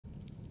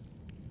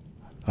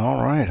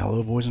Alright,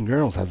 hello boys and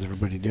girls, how's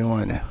everybody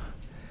doing?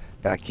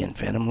 Back in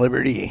Phantom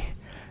Liberty.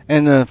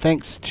 And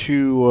thanks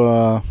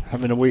to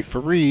having to wait for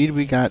Reed,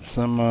 we got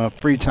some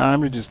free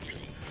time to just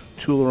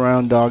tool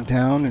around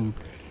Dogtown and,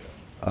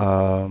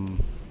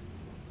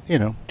 you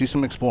know, do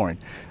some exploring.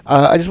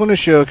 I just want to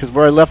show, because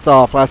where I left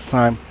off last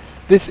time,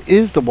 this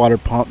is the water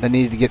pump that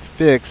needed to get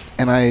fixed,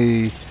 and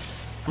I'm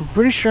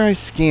pretty sure I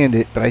scanned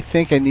it, but I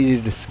think I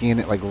needed to scan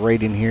it like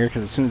right in here,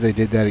 because as soon as I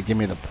did that, it gave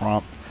me the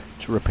prompt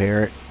to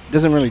repair it.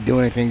 Doesn't really do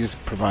anything,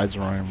 just provides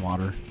running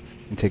water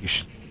and take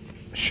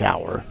a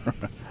shower.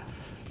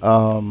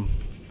 um,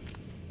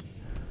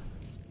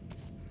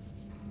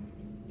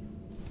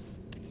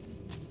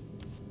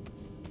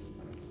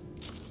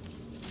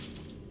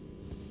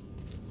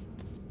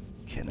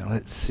 okay, now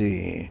let's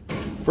see.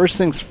 First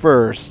things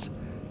first,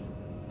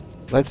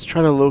 let's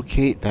try to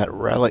locate that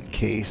relic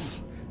case.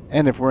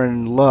 And if we're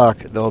in luck,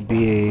 there'll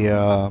be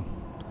a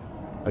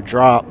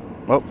drop.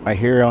 Oh, I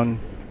hear on.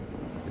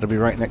 It'll be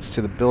right next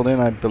to the building,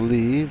 I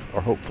believe,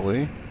 or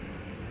hopefully,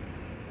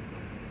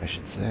 I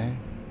should say.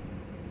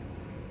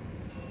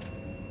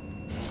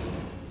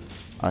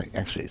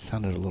 Actually, it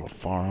sounded a little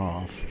far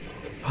off.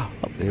 Oh,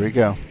 there we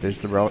go.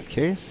 There's the relic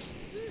case.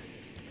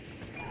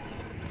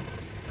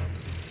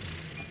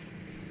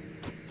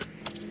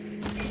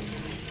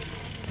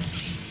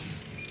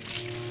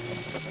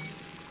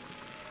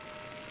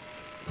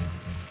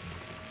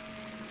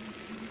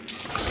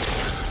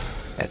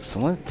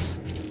 Excellent.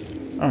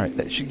 Alright,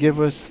 that should give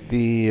us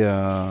the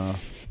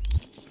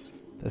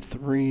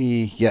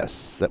 3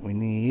 yes that we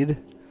need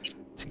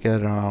to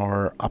get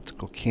our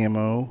optical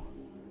camo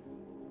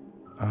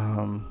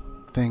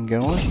thing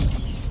going.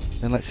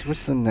 Then let's see,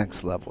 what's the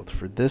next level?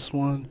 For this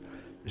one,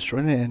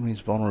 destroying an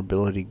enemy's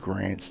vulnerability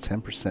grants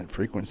 10%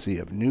 frequency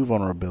of new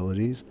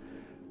vulnerabilities,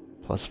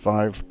 plus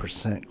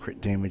 5% crit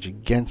damage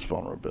against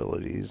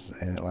vulnerabilities,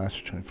 and it lasts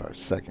for 25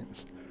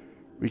 seconds.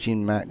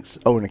 Reaching max...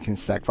 Oh, and it can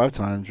stack 5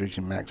 times.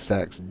 Reaching max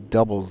stacks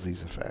doubles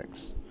these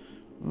effects.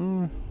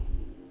 And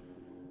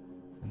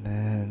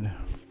then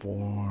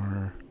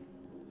for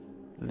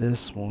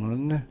this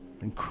one,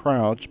 when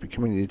crouched,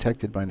 becoming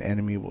detected by an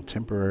enemy will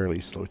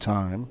temporarily slow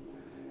time.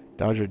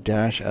 Dodge or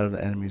dash out of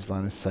the enemy's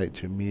line of sight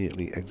to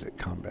immediately exit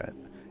combat.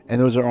 And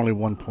those are only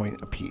 1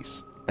 point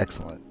apiece.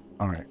 Excellent.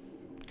 Alright.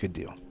 Good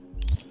deal.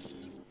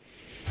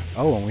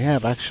 Oh, and we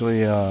have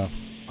actually... I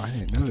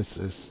didn't notice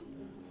this.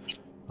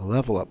 A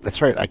level up.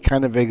 That's right. I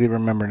kind of vaguely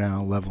remember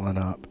now leveling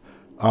up.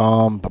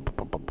 I'm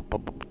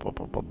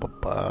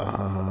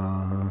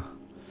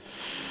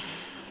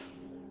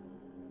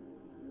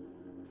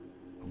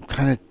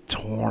kind of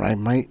torn. I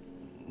might...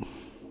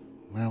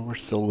 Well, we're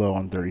still low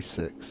on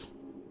 36.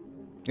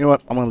 You know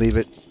what? I'm going to leave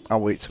it. I'll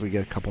wait till we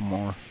get a couple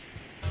more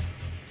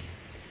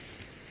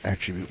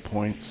attribute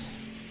points.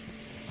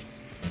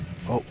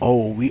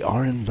 Oh, we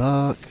are in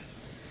luck.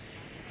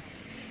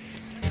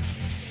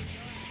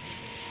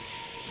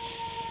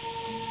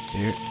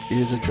 There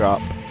is a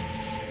drop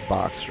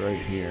box right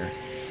here.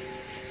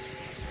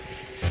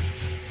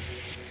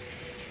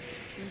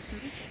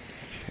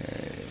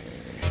 Okay.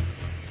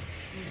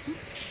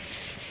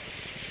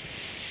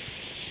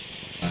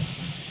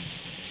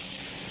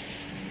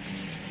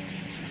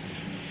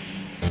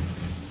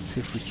 Let's see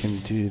if we can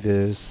do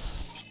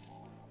this.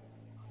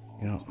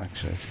 You know,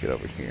 actually, let's get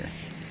over here.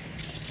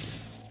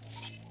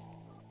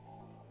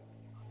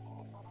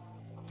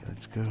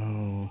 Let's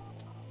go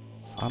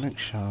Sonic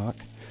Shock.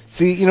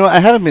 See, you know, I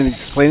haven't been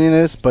explaining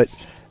this, but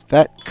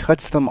that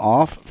cuts them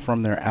off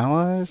from their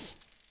allies.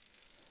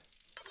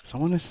 So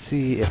I want to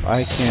see if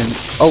I can...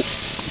 Oh!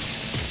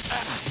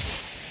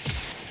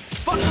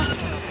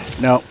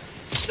 No.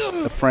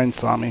 The friend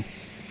saw me.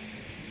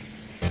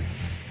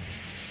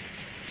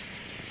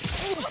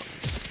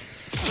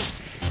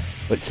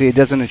 But see, it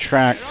doesn't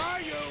attract...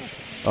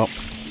 Oh,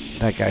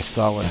 that guy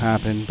saw what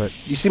happened, but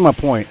you see my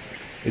point.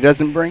 It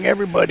doesn't bring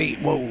everybody...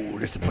 Whoa,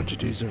 there's a bunch of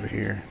dudes over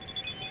here.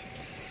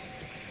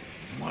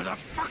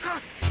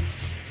 Motherfucker!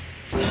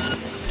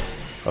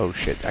 Oh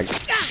shit, I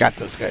got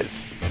those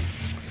guys.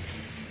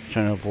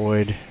 Trying to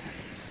avoid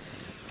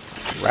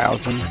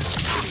rousing.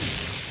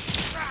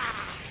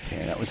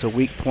 Okay, that was a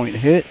weak point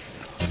hit.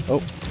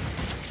 Oh.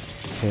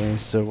 Okay,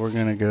 so we're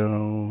gonna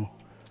go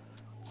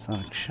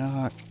Sonic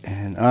Shock,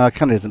 and it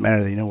kinda doesn't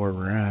matter that you know where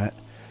we're at.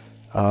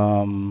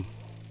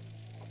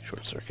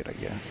 Short circuit, I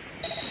guess.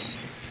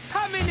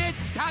 Terminate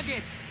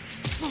target!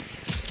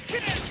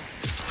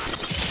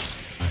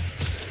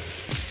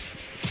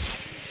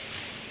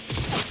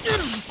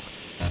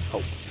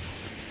 Oh.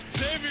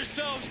 Save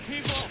yourselves,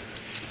 people!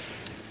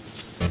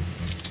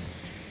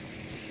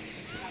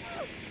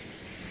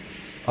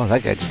 Oh,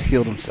 that guy just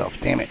healed himself.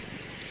 Damn it.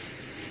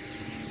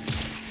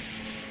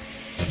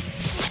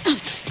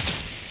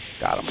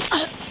 Got him.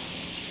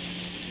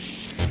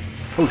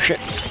 Oh, shit.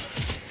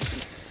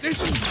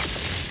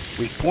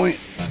 Weak point.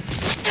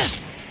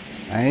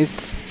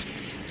 Nice.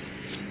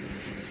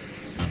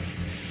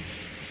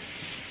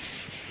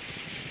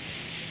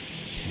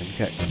 Okay, we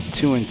got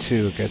 2 and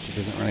 2. I guess it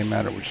doesn't really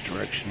matter which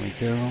direction we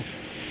go.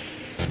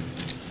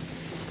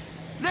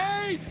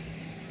 Nade!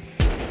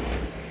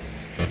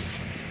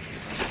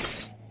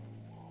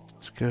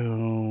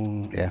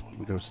 go. Yeah,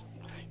 we go.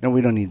 No,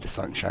 we don't need the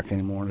sunk shack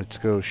anymore. Let's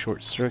go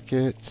short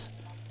circuit.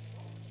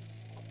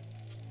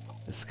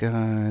 This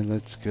guy.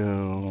 Let's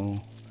go.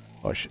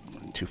 Oh, I should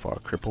too far.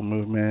 Cripple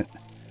movement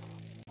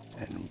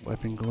and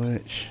weapon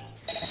glitch.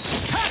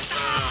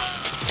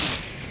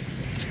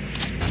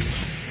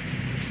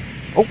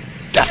 Oh,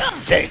 dang.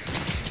 Okay.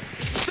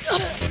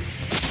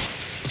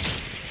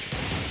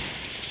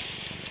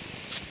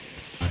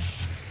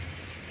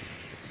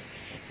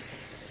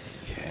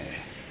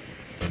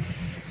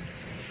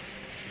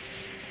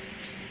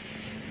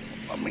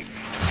 Let me.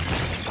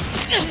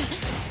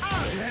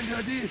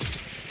 Handle this.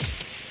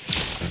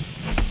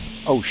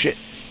 Oh shit.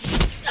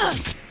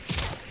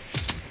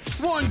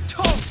 One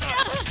toe.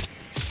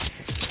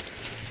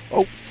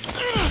 Oh.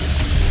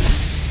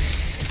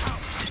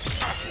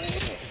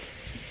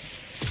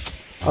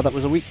 Oh, that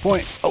was a weak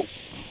point. Oh.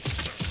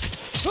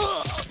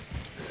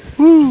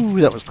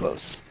 Woo, that was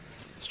close.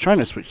 I was trying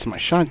to switch to my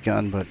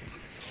shotgun, but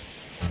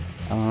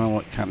I don't know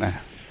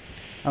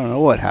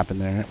what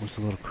happened there. It was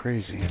a little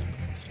crazy.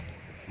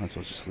 Might as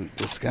well just loot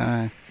this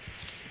guy.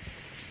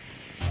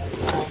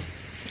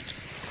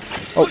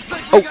 Oh,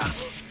 oh.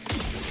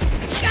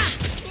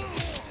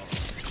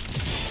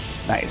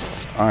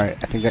 Nice. Alright,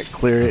 I think that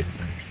cleared it.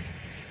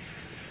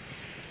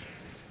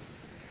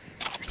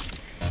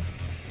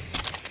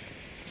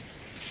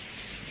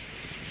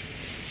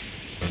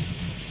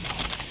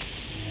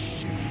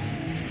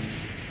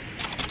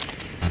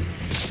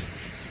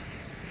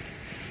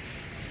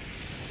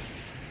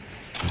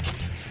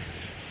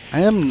 I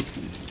am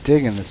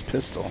digging this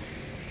pistol.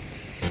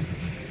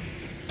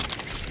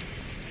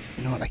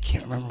 You know what? I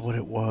can't remember what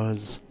it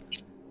was.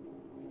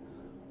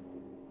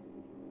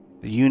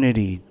 The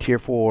Unity Tier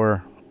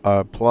 4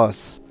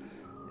 Plus,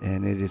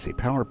 and it is a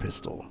power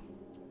pistol.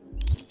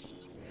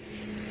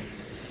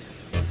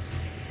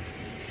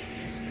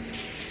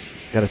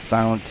 Got a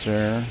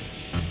silencer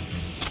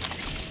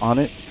on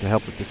it to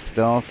help with the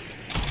stealth.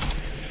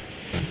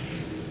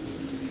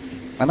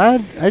 And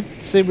I'd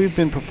say we've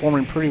been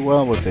performing pretty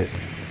well with it.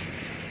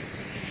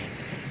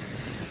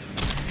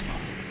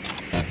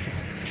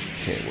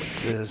 Okay,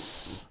 what's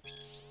this?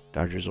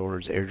 Dodger's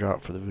orders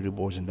airdrop for the Voodoo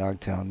Boys in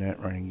Dogtown net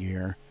running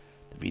gear.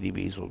 The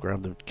VDBs will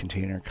grab the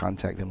container,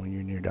 contact them when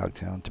you're near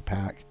Dogtown to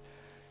pack.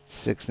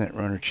 6 net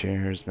runner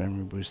chairs,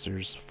 memory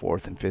boosters,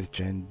 4th and 5th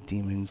gen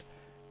demons,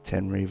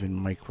 10 Raven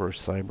Micro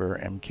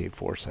Cyber,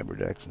 MK4 Cyber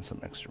decks, and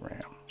some extra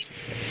RAM.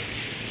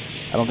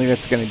 I don't think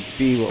that's going to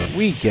be what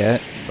we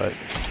get, but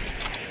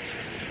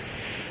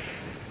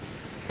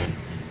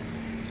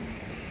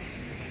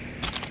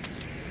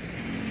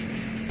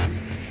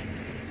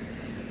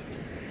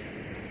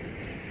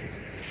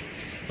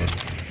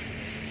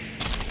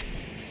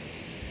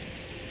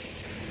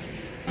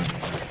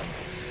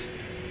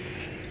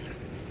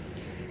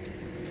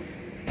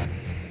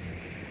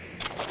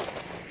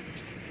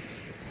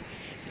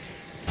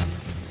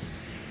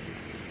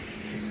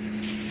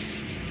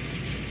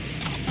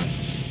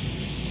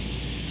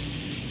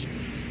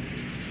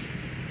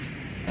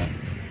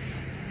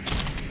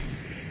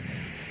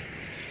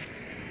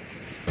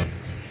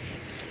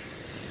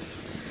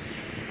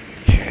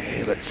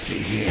let's see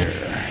here.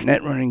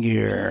 Net running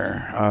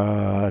gear.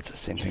 That's the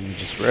same thing we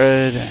just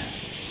read.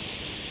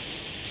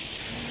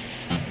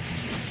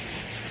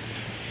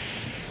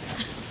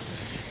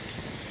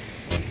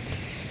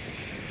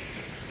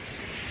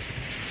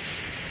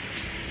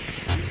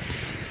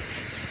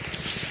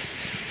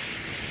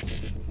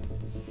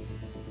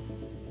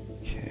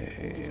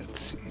 Okay, let's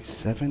see.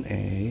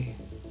 7A.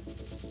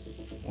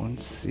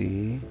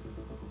 1C.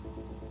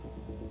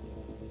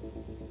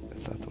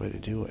 That's not the way to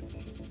do it.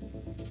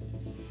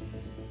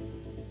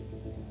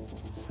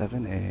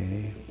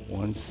 7A,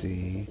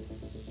 1C,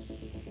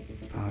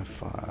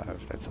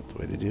 5. That's not the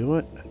way to do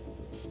it.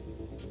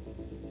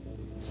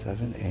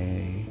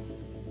 7A,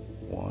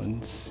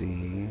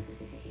 1C,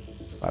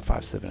 5,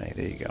 7A.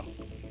 There you go.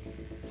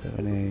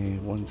 7A,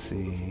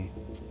 1C,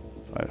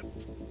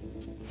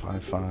 5,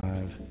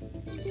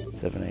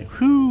 7A.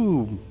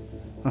 Whoo!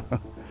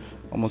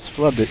 Almost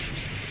flubbed it.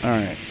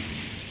 Alright.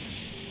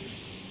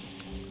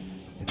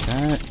 Get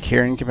that.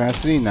 Carrying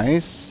capacity,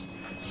 nice.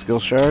 Skill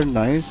shard,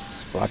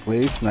 nice. Black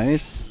lace,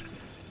 nice.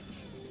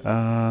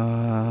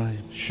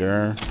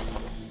 Sure.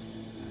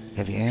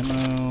 Heavy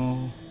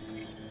ammo.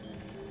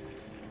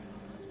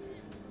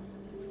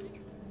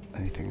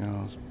 Anything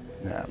else?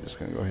 Nah, I'm just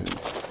gonna go ahead and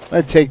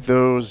I'd take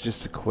those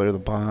just to clear the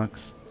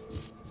box.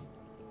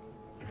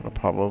 I'll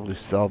probably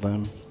sell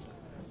them.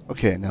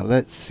 Okay, now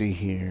let's see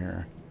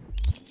here.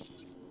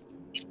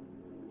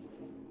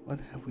 What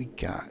have we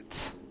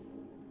got?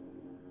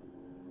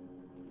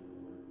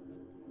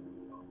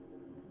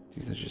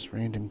 These are just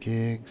random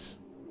gigs.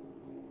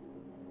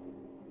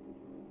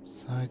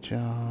 Side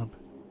job.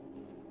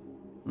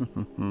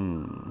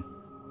 Well,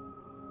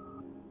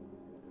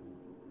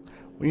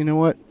 you know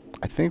what?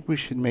 I think we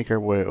should make our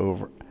way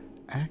over.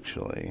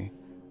 Actually,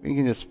 we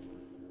can just...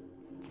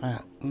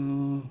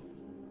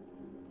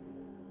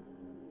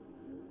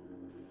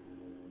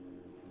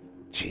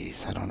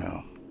 Jeez, I don't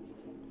know.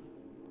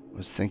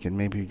 was thinking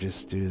maybe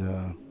just do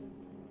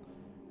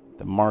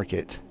the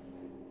market,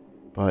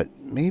 but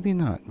maybe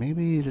not.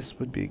 Maybe this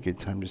would be a good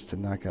time just to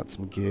knock out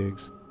some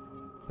gigs.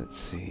 Let's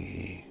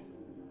see.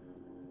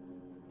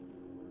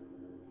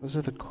 Those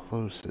are the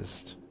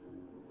closest.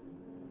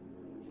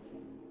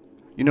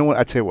 You know what?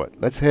 I tell you what.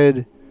 Let's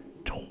head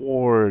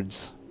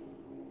towards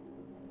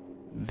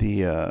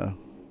the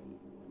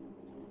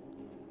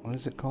what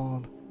is it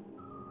called?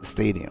 The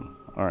stadium.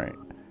 All right,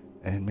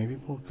 and maybe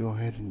we'll go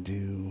ahead and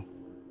do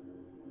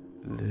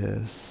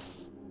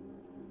this.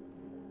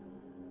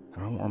 I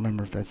don't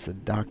remember if that's the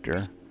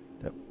doctor.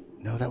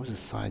 No, that was a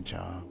side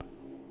job.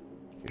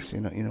 Okay, so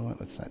you know what?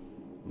 Let's not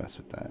mess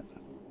with that.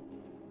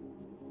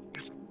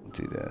 We'll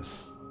do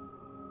this.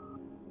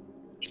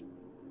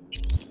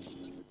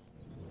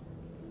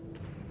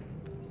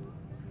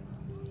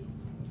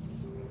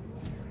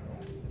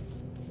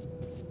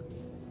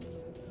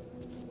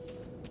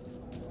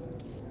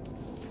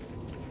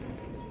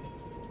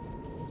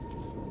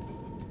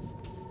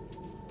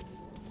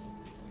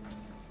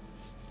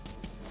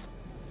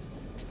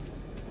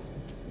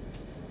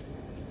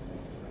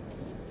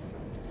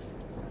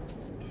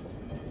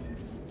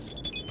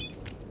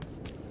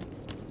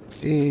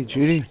 Hey,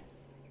 Judy.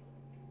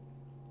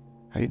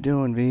 How you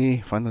doing,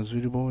 V? Find those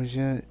voodoo boys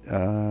yet?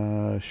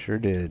 Sure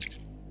did.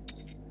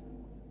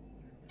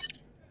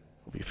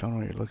 Hope you found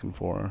what you're looking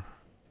for.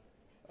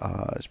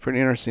 It's pretty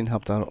interesting.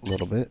 Helped them out a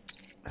little bit.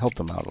 Helped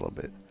them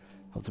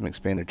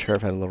expand their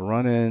turf. Had a little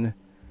run-in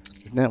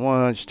with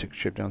Netwatch. Took a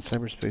trip down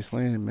cyberspace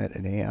lane and met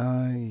an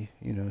AI.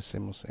 You know,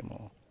 same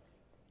old.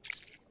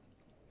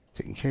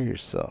 Taking care of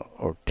yourself,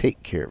 or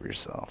take care of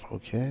yourself.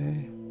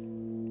 Okay.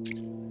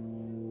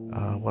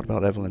 What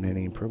about Evelyn?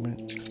 Any improvement?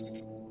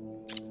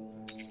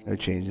 No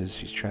changes.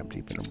 She's trapped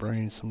deep in her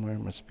brain somewhere.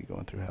 Must be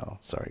going through hell.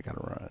 Sorry, gotta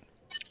run.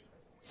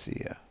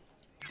 See ya.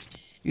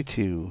 You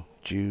too,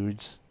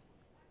 Judes.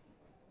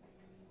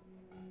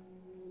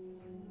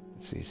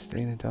 Let's see.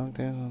 Staying in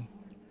Dogtown.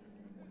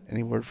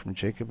 Any word from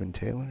Jacob and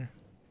Taylor?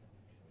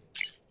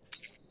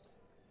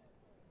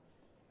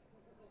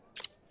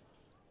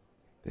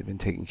 They've been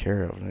taken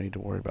care of. No need to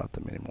worry about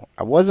them anymore.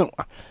 I wasn't.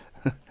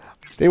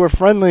 They were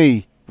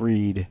friendly.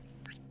 Reed.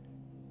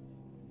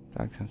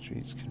 Dogtown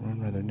streets can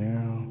run rather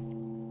narrow.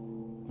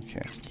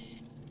 Okay.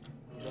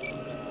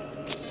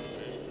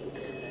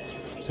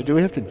 So do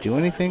we have to do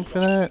anything for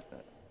that?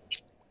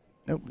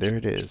 Nope, there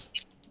it is.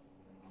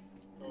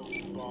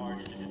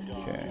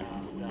 Okay.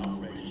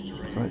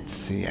 Let's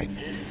see, I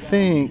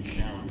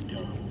think...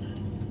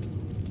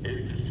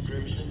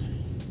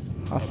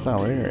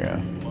 Hostile area.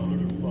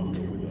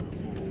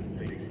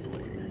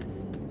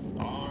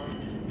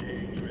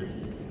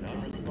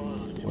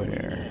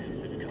 Where?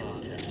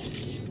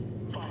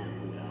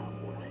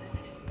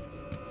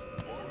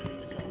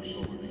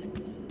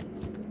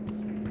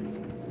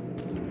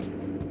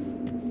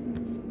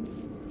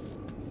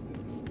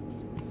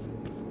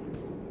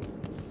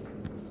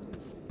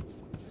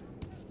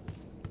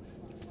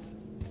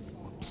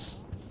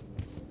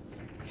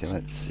 Okay,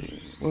 let's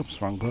see.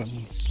 Whoops, wrong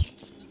button.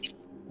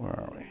 Where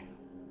are we?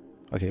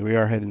 Okay, we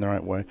are heading the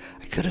right way.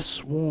 I could have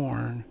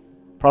sworn,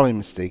 probably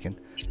mistaken.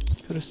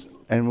 Could have,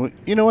 and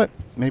you know what?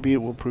 Maybe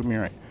it will prove me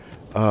right.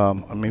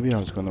 Maybe I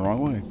was going the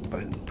wrong way, but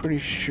I'm pretty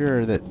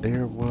sure that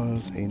there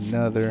was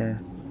another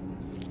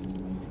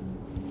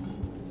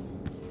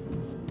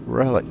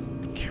relic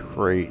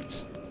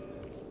crate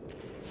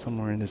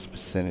somewhere in this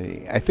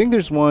vicinity. I think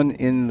there's one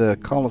in the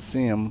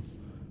Coliseum.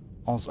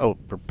 Also, oh,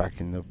 we're back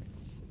in the.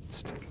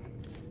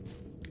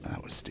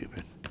 That was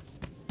stupid.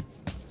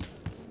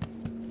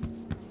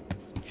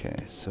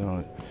 Okay,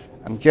 so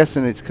I'm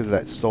guessing it's because of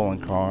that stolen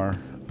car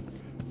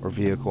or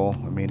vehicle.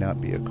 It may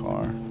not be a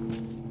car.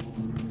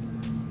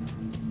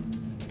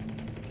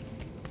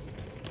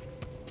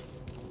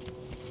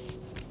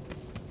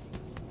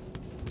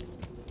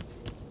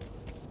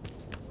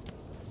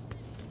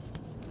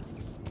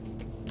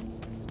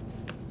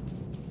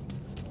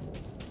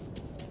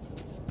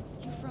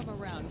 You from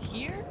around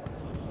here?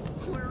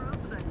 Where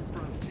else did I be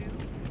from, too?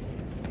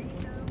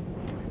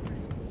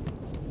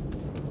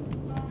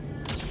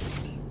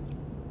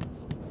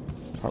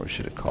 Probably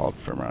should have called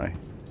for my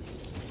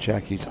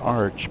Jackie's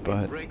Arch,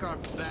 but Break our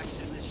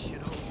backs in this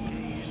shithole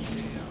day in,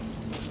 day out.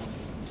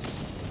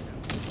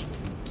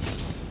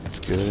 it's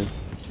good.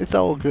 It's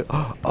all good.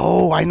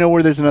 Oh, I know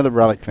where there's another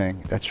relic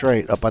thing. That's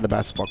right, up by the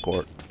basketball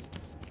court.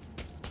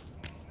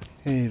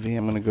 Hey, V,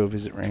 I'm gonna go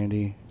visit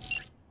Randy.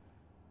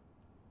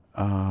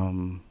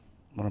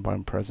 Want to buy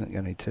him a present?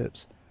 Got any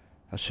tips?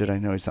 How should I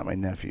know he's not my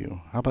nephew?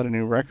 How about a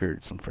new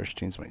record? Some fresh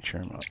tunes might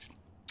cheer him up.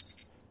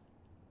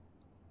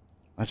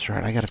 That's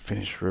right, I gotta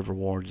finish River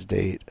Ward's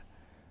date.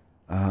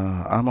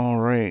 I'm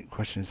alright.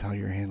 Question is how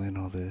you're handling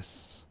all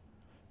this.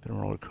 Been a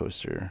roller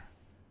coaster.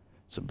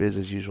 So biz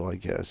as usual, I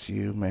guess.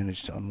 You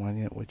managed to unwind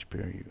yet? Which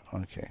beer are you?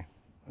 Okay.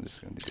 I'm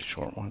just gonna do the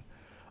short one.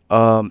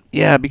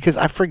 Yeah, because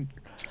I kind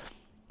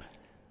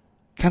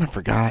of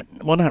forgot.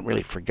 Well, not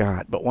really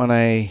forgot, but when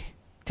I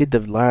did the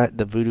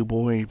Voodoo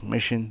Boy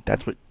mission,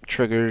 that's what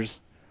triggers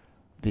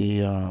the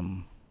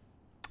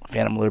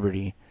Phantom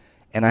Liberty.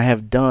 And I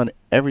have done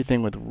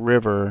everything with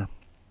River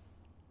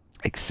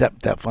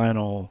except that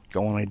final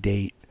go on a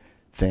date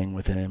thing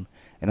with him.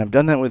 And I've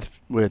done that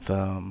with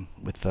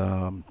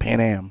Pan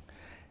Am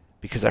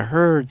because I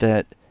heard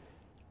that,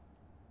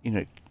 you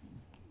know,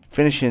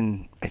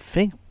 finishing, I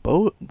think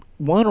both,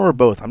 one or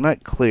both, I'm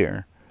not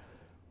clear,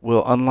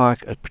 will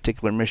unlock a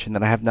particular mission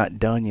that I have not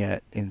done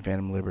yet in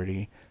Phantom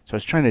Liberty. So I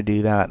was trying to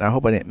do that, and I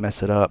hope I didn't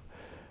mess it up.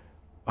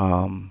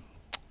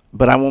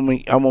 But I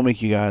won't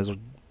make you guys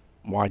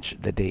watch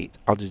the date.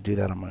 I'll just do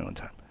that on my own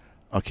time.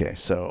 Okay,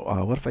 so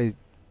what if I?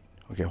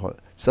 Okay, hold on.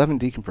 So I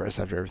haven't decompressed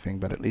after everything,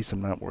 but at least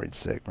I'm not worried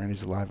sick.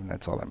 Randy's alive, and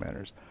that's all that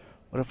matters.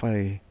 What if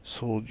I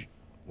sold you?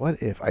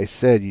 What if I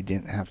said you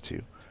didn't have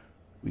to?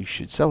 We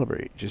should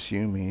celebrate. Just you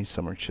and me,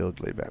 somewhere chilled,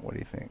 laid back. What do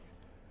you think?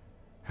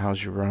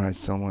 How's your ride?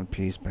 Still in one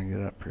piece, banged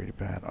it up pretty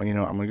bad. Oh, you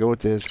know, I'm gonna go with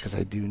this because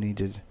I do need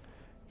to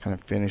kind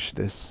of finish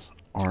this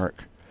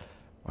arc.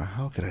 Well,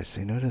 how could I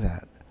say no to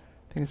that?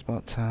 I think it's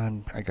about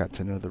time I got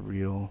to know the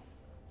real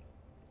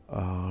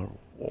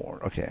war.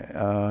 Okay,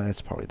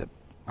 that's probably the.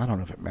 I don't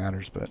know if it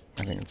matters, but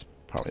I think it's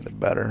probably the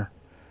better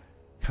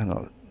kind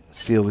of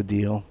seal the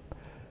deal.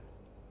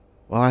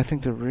 Well, I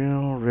think the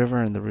real River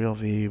and the real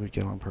V would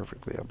get along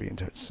perfectly. I'll be in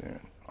touch soon.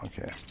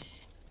 Okay.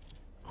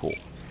 Cool.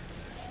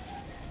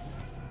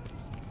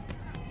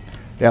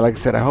 Yeah, like I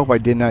said, I hope I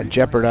did not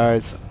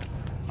jeopardize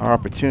our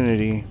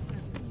opportunity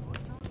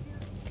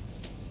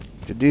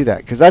to do that.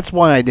 Because that's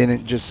why I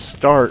didn't just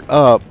start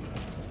up.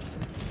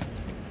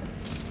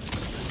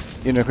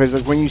 You know, because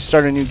like when you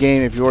start a new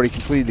game, if you already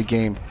completed the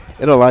game,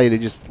 it'll allow you to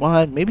just,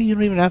 well, maybe you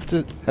don't even have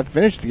to have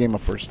finished the game the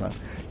first time.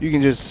 You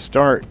can just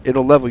start,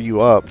 it'll level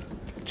you up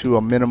to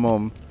a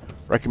minimum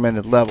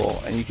recommended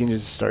level, and you can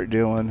just start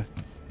doing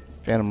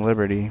Phantom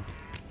Liberty.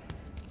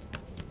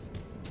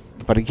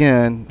 But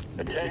again,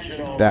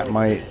 that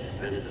might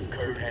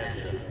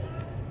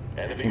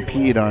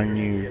impede on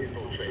you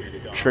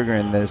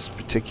triggering this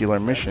particular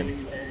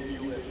mission.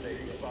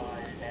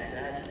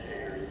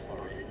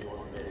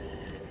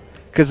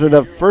 Because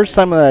the first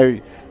time that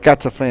I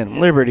got to Phantom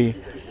Liberty,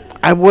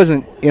 I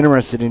wasn't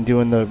interested in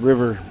doing the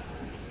River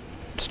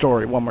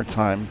story one more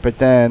time. But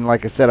then,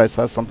 like I said, I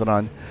saw something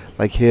on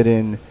like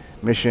hidden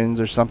missions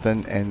or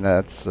something, and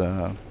that's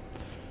where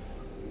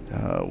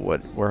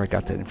I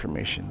got that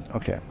information.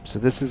 Okay, so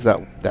this is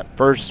that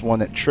first one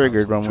that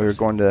triggered when we were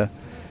going to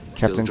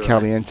Captain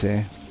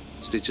Caliente.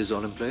 Stitches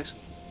all in place?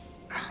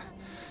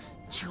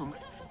 Jim,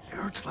 it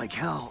hurts like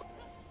hell.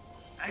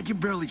 I can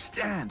barely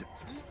stand.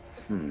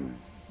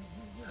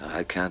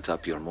 I can't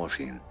up your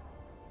morphine.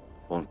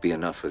 Won't be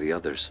enough for the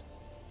others.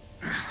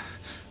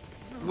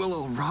 We'll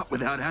all rot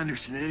without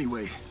Anderson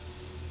anyway.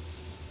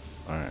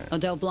 Alright.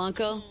 Odell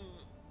Blanco?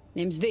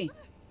 Name's V.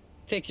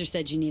 Fixer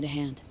said you need a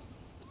hand.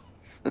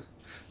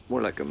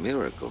 More like a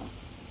miracle.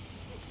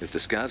 If the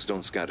scavs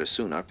don't scatter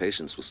soon, our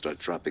patients will start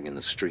dropping in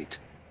the street.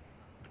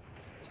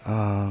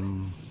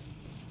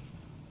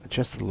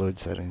 Adjust the load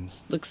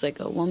settings. Looks like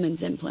a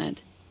woman's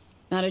implant.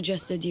 Not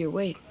adjusted to your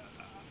weight.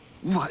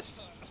 What?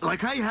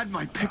 Like I had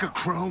my pick of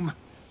chrome?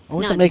 I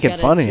wasn't Just making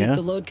gotta fun of tweak you.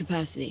 the load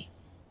capacity.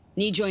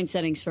 Knee joint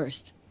settings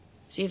first.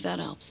 See if that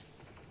helps.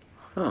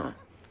 Huh.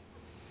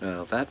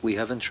 Well, that we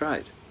haven't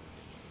tried.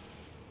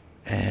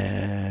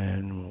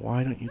 And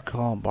why don't you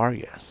call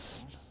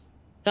Bargas?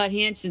 Thought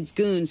Hansen's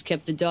goons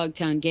kept the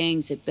Dogtown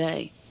gangs at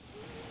bay.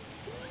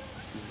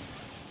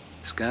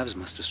 Scavs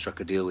must have struck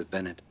a deal with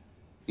Bennett.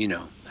 You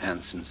know,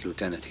 Hansen's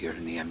lieutenant here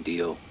in the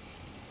MDO.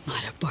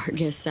 What, a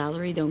Bargas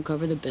salary don't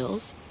cover the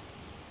bills?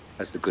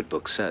 As the good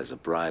book says, a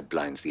bribe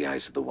blinds the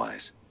eyes of the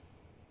wise.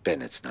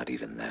 Bennett's not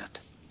even that.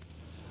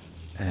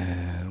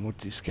 And what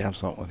do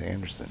scavs want with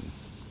Anderson?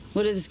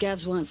 What do the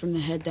scavs want from the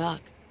head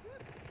doc?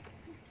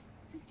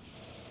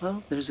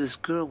 Well, there's this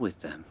girl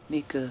with them,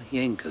 Nika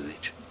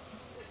Yankovic.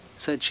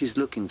 Said she's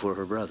looking for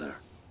her brother.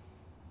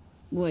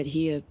 What,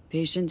 he a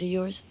patient of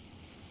yours?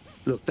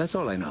 Look, that's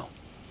all I know.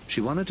 She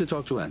wanted to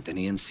talk to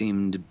Anthony and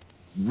seemed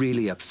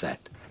really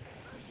upset.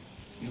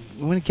 You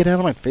want to get out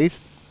of my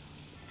face?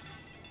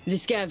 The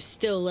scav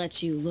still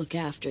lets you look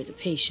after the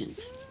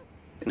patients.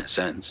 In a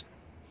sense.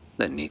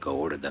 Then Nico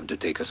ordered them to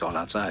take us all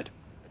outside.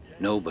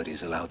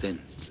 Nobody's allowed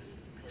in.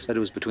 Said it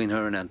was between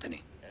her and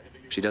Anthony.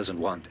 She doesn't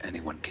want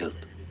anyone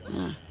killed.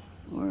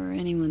 Or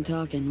anyone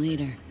talking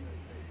later.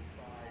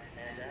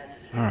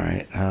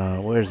 Alright,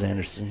 where's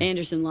Anderson?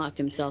 Anderson locked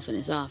himself in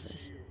his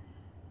office.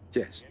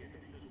 Yes.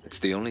 It's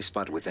the only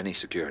spot with any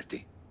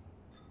security.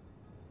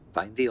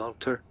 Find the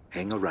altar,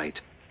 hang a right.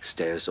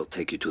 Stairs will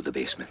take you to the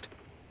basement.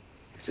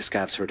 If the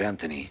scavs heard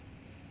Anthony,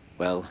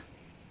 well,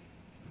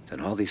 then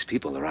all these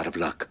people are out of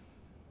luck.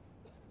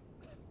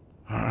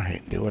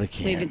 Alright, do what I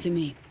can. Leave it to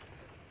me.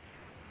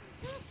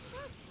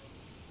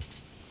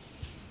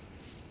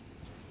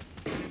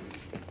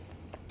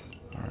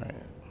 Alright.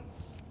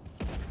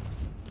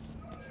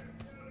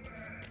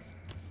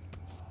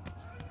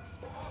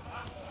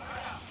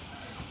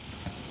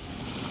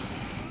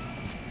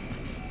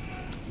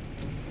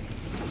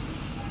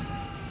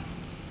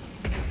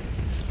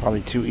 It's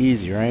probably too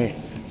easy, right?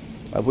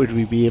 Why would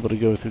we be able to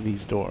go through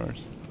these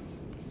doors?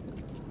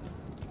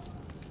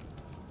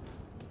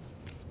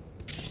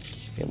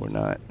 Okay, we're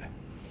not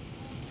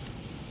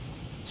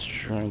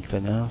strength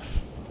enough.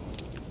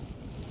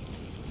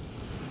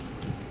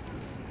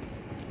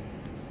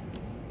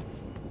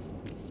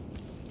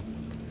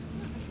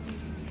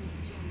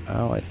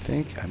 Oh, I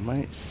think I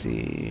might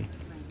see.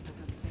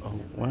 Oh,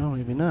 well,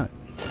 maybe not.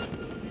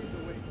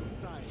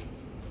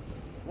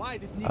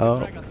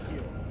 Oh,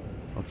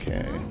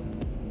 okay.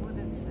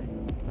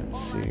 Let's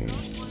see.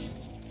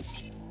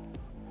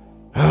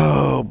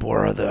 Oh,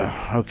 brother.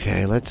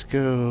 Okay, let's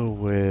go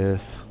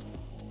with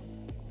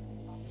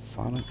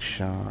Sonic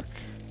Shock.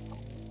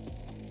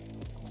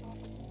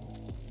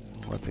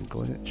 Weapon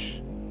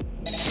glitch.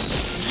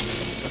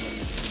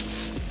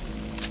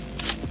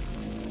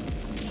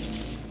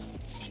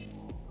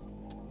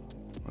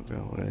 We'll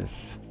go with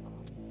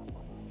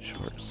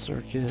Short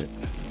Circuit.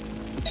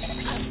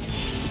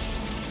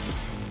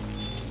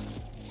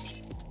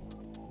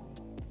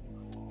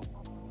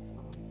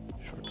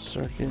 Short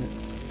Circuit.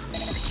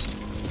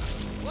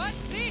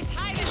 What's this?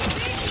 Hide and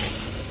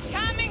seek?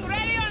 Coming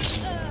ready on.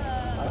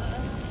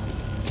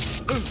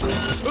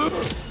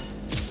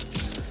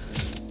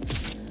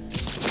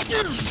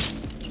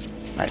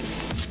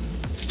 Nice.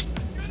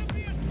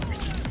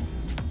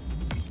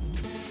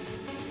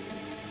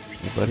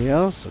 Anybody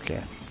else? Okay,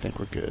 I think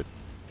we're good.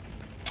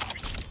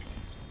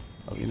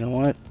 Oh, you know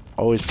what?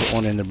 Always put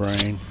one in the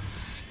brain.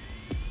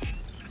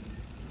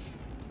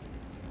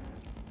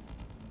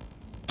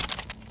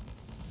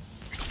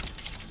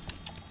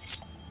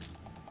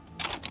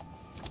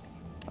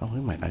 Oh, we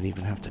might not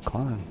even have to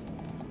climb.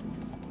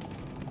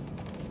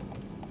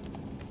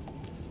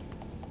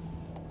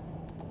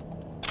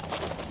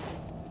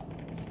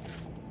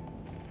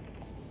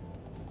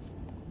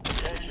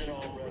 Attention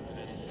all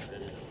residents,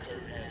 this is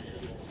Kurt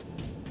Hansen.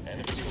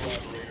 Enemy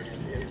collaborators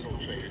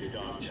infiltrated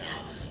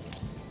Dogtown.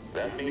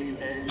 That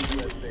means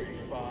ex-USA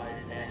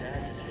spies and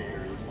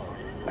agitators are.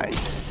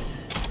 Nice.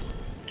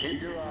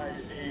 Keep your eyes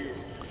peeled.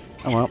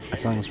 Oh well,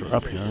 as long as we're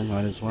up here,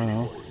 might as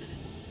well.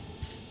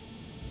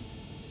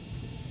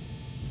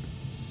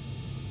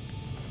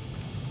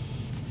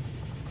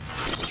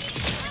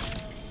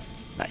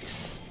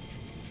 Nice.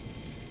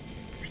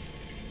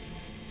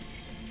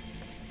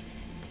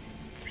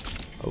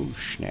 Oh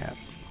snap.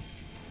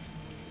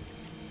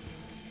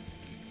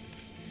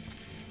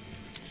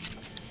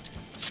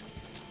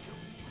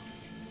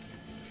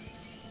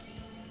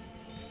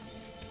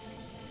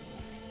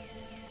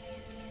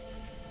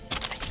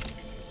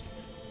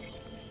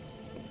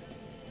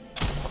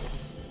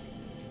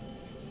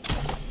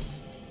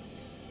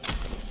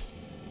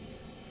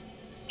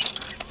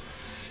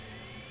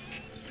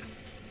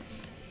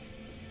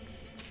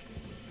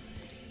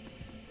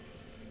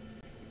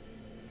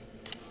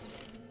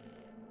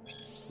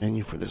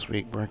 Menu for this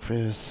week: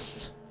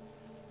 breakfast,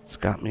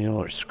 Scott meal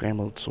or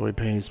scrambled soy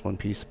paste, 1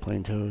 piece of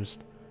plain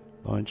toast,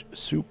 lunch,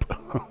 soup,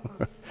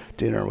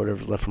 dinner,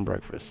 whatever's left from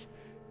breakfast.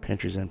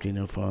 Pantry's empty,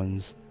 no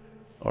funds.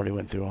 Already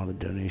went through all the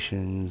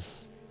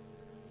donations.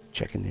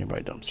 Checking nearby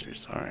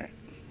dumpsters. Alright.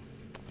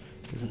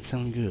 Doesn't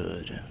sound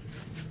good.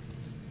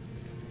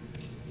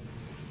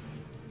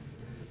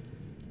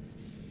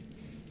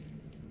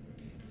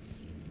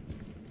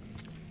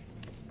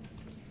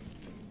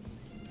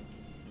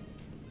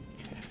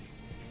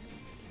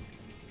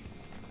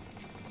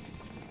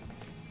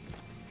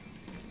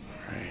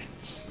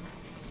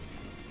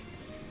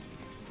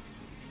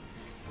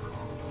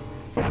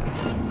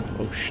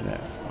 Oh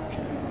snap.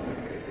 Okay.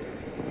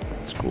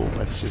 That's cool.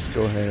 Let's just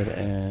go ahead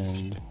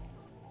and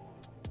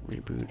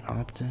reboot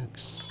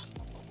optics.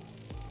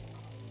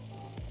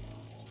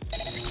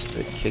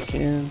 Good kick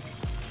in.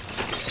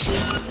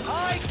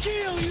 I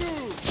kill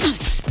you!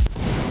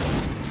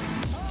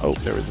 Oh,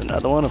 there was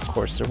another one. Of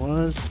course there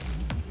was.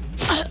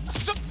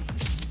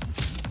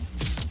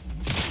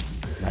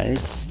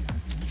 Nice.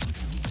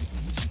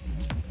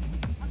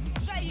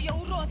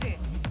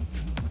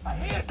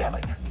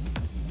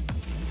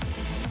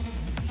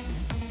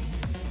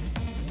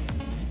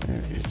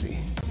 Where is he?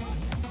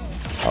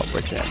 Oh,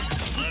 right there.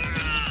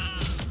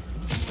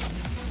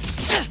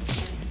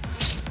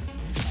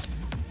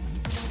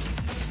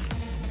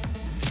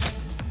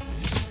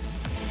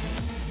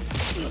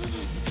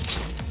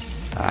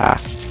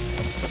 Ah.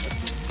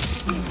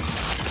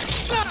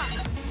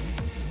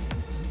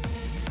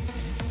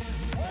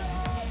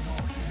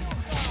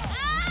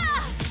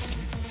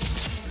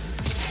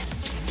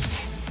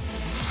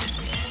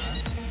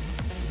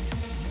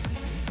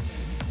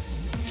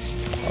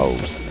 Oh,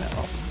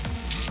 snap.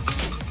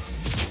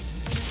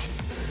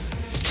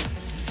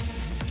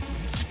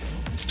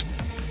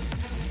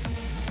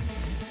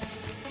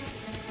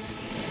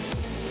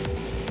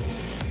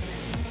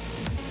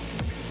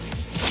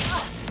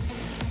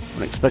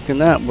 Wasn't expecting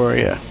that, were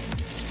ya?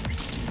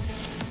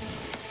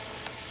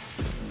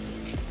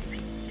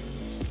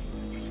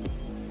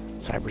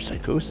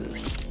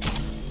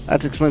 Cyberpsychosis.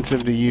 That's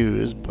expensive to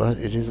use, but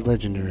it is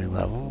legendary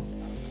level.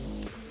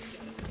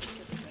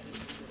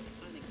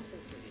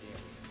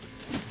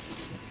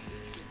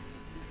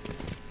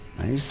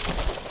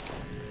 Nice.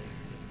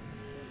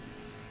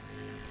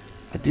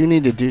 I do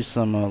need to do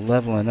some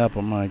leveling up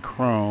on my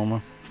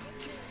Chrome.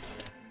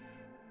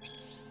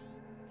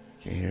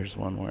 Okay, here's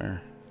one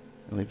where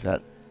I leave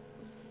that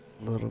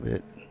a little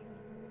bit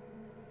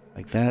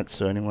like that,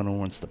 so anyone who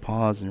wants to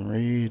pause and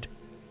read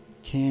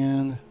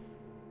can.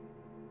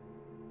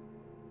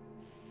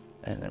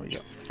 And there we go.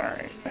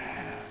 Alright.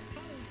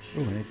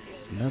 Ooh,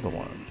 another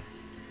one.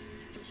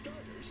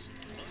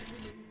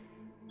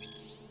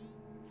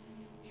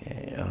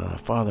 Okay,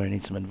 Father, I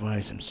need some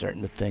advice. I'm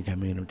starting to think I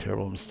made a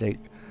terrible mistake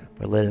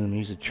by letting them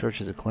use the church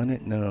as a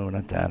clinic. No,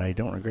 not that. I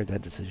don't regret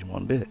that decision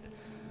one bit.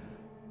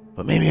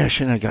 But maybe I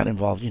shouldn't have gotten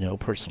involved, you know,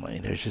 personally.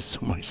 There's just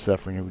so much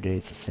suffering every day.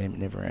 It's the same. It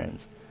never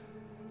ends.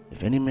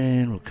 If any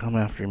man will come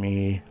after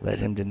me, let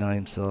him deny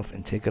himself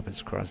and take up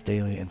his cross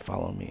daily and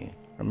follow me.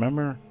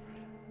 Remember?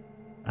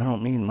 I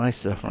don't mean my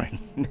suffering.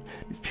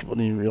 These people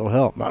need real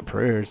help, not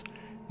prayers.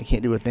 I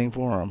can't do a thing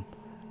for them.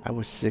 I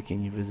was sick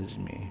and you visited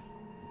me.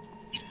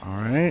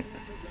 Alright.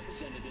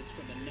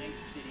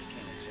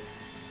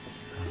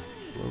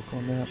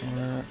 Local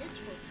network.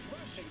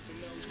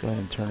 Let's go ahead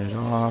and turn it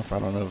off. I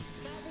don't know.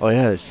 Oh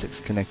yeah, there's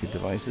 6 connected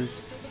devices.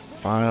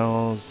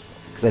 Files.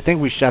 Because I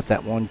think we shot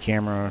that one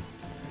camera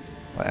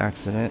by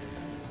accident.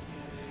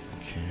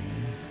 Okay.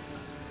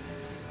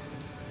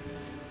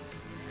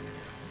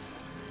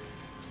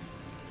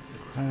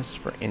 Request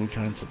for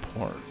in-kind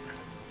support.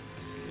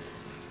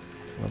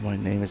 Well, my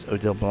name is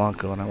Odell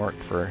Blanco and I work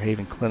for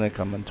Haven Clinic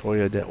on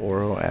Montoya de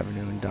Oro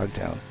Avenue in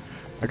Dogtown.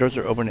 Our doors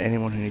are open to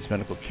anyone who needs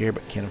medical care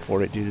but can't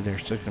afford it due to their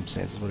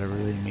circumstances, whatever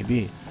they may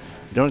be.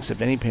 We don't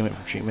accept any payment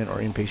for treatment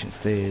or inpatient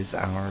stays.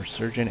 Our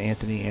surgeon,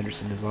 Anthony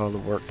Anderson, does all the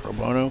work pro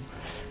bono.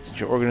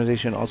 Since your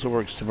organization also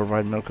works to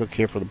provide medical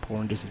care for the poor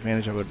and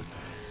disadvantaged, I would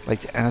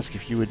like to ask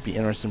if you would be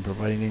interested in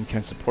providing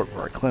in-kind support for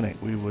our clinic.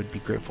 We would be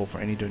grateful for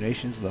any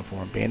donations in the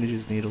form of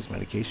bandages, needles,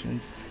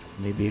 medications that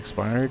may be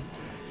expired,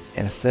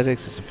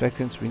 anesthetics,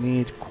 disinfectants. We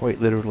need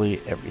quite literally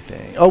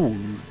everything. Oh,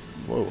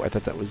 whoa, I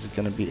thought that was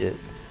going to be it.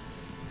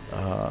 Okay.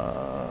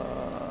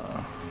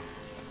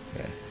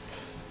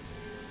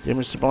 Dear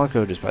Mr.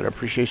 Blanco, despite our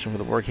appreciation for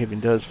the work Haven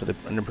does for the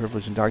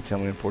underprivileged in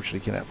Dogtown, we unfortunately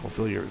cannot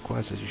fulfill your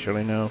request. As you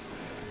surely know,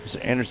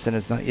 Mr. Anderson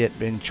has not yet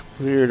been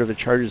cleared of the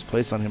charges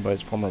placed on him by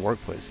his former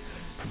workplace.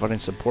 Providing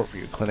support for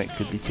your clinic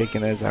could be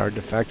taken as our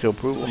de facto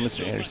approval of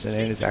Mr. Anderson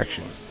and his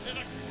actions.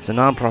 It's a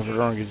non-profit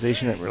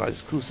organization that relies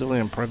exclusively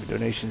on private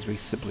donations. We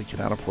simply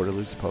cannot afford to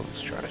lose the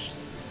public's trust.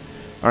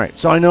 Alright,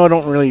 so I know I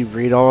don't really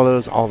read all of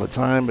those all the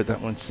time, but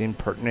that one seemed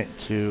pertinent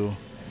to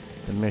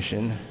the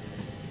mission.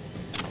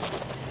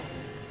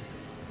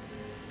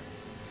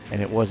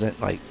 And it wasn't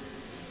like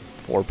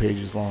 4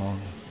 pages long.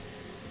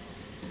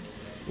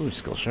 Ooh,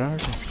 skill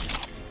shard.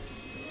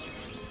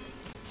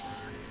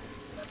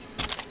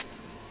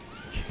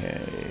 Okay.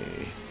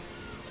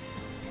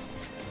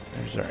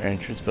 There's our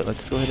entrance, but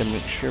let's go ahead and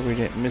make sure we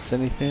didn't miss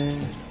anything.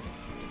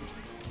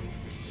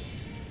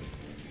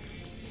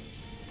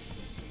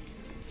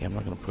 Yeah, I'm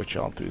not going to put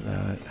y'all through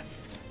that.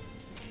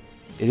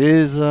 It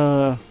is,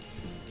 or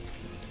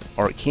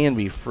it can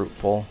be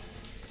fruitful.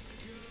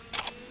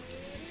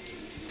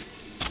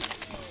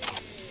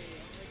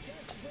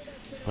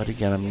 But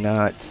again, I'm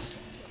not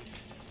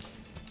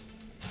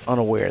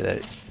unaware that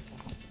it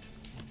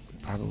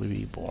would probably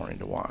be boring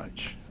to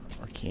watch,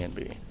 or can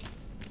be.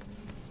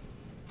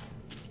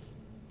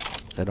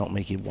 I don't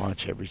make you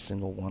watch every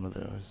single one of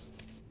those.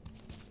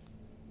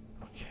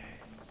 Okay.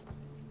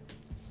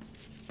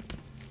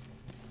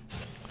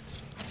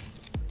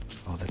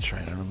 Oh, that's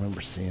right. I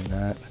remember seeing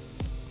that.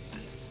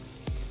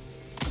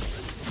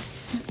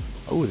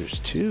 Oh, there's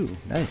 2.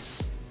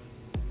 Nice.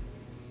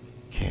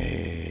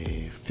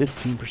 Okay,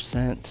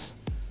 15%.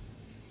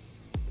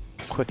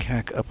 Quick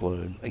hack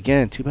upload.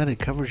 Again, too bad it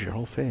covers your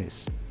whole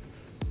face.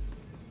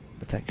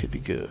 But that could be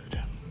good.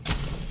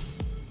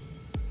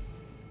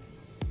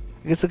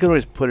 I guess I could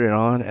always put it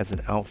on as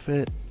an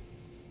outfit.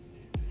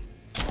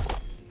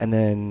 And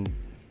then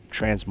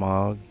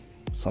transmog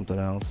something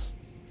else.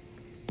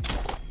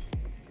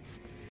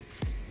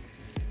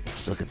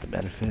 Let's look at the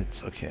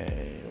benefits.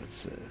 Okay,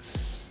 what's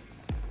this?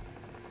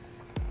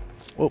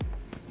 Whoa.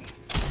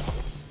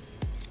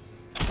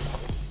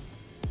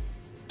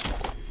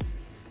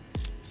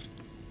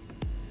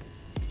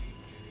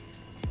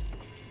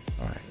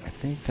 Alright, I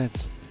think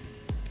that's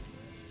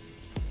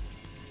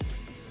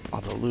all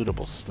the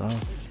lootable stuff.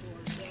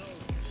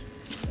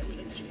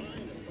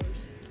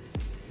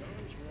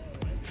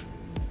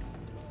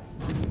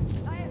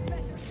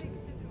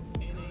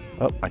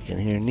 Oh, I can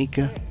hear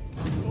Nika.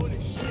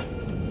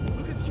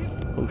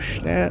 Oh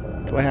snap.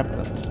 Do I have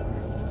to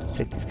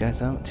take these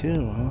guys out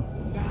too, huh?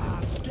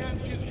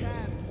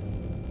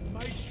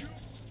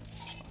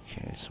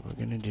 Okay, so we're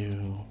gonna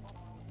do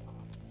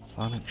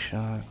Sonic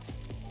Shock,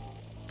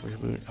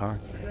 Reboot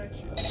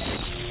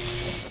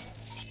Optics.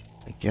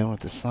 Again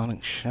with the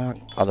Sonic Shock,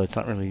 although it's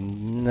not really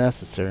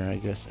necessary, I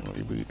guess, in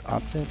Reboot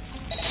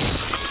Optics.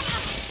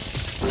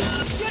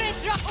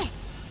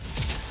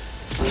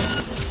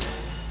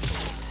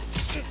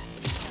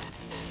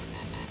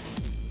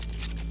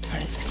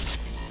 Nice.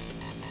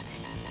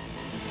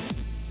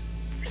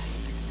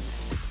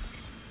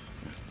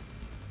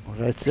 What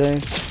did I say?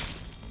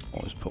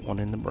 Always put one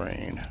in the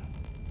brain.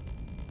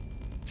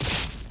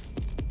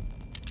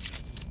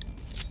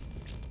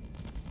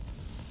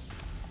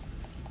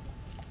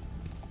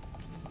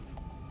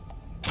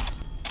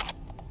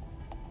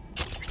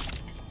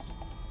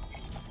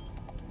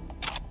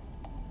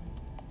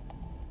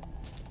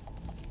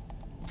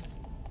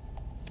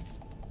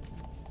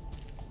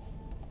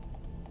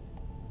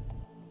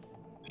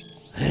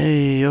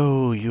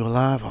 you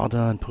alive? All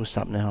done.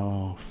 Post-op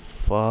now.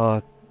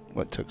 Fuck.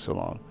 What took so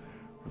long?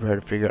 We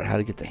had to figure out how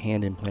to get the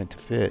hand implant to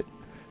fit.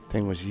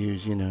 Thing was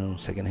used, you know,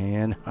 second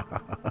hand.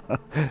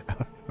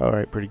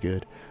 Alright, pretty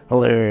good.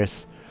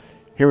 Hilarious.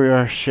 Here we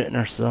are shitting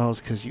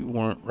ourselves because you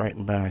weren't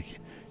writing back.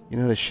 You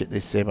know the shit they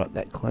say about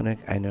that clinic?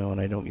 I know, and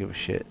I don't give a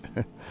shit.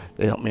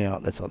 They helped me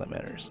out. That's all that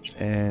matters.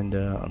 And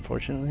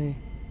unfortunately,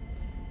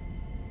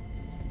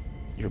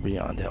 you're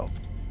beyond help.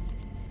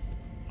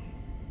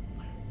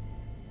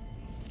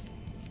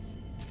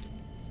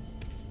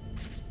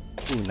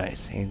 Ooh,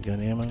 nice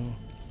handgun ammo.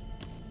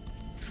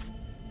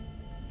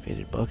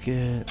 Faded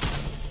bucket.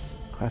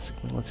 Classic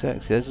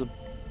Militech. See, there's a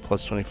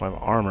plus 25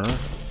 armor,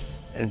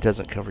 and it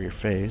doesn't cover your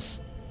face.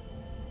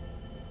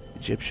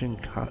 Egyptian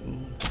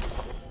cotton.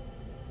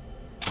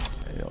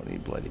 I don't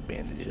need bloody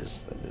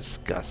bandages. They're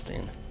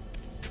disgusting.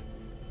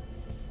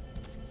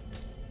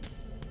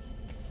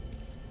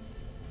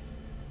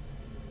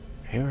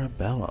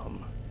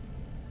 Parabellum.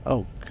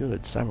 Oh,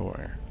 good.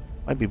 Cyberware.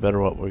 Might be better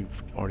what we've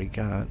already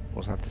got.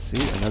 We'll have to see.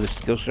 Another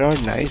skill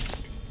shard.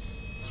 Nice.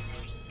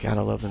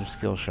 Gotta love them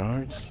skill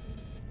shards.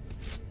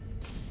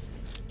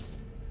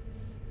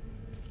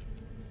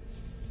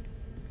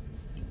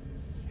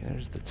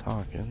 There's the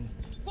talking.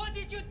 What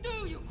did you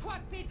do, you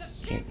quack piece of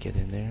shit? Can't get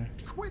in there.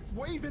 Quit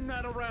waving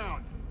that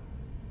around!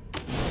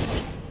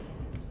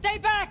 Stay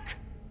back!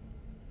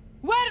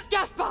 Where's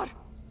Gaspar?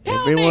 Tell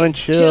Everyone me!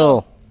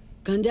 chill.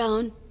 Gun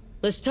down.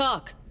 Let's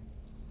talk.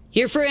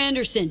 Here for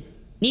Anderson.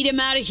 Need him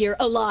out of here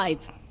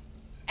alive.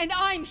 And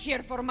I'm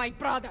here for my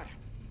brother.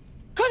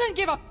 Couldn't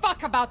give a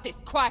fuck about this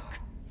quack.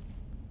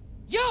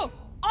 You!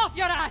 Off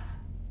your ass!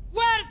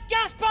 Where's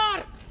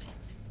Gaspar?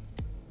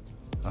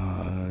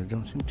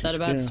 Don't seem too Thought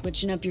about scared.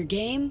 switching up your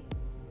game?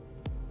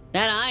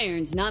 That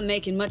iron's not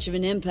making much of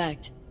an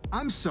impact.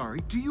 I'm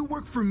sorry, do you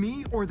work for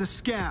me or the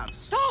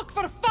scavs? Talk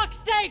for fuck's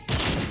sake!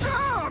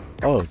 Ah,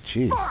 Oh,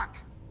 jeez. fuck!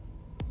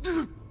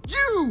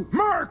 You,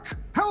 Merc!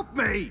 Help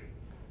me!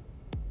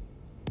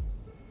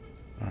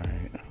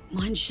 Alright.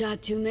 One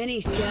shot too many,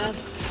 Scav.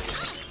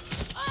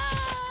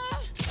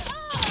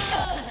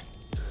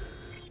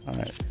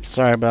 Alright.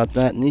 Sorry about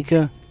that,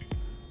 Nika.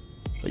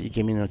 But you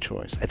gave me no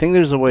choice. I think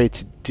there's a way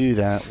to do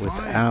that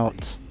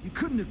without... You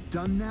couldn't have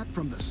done that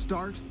from the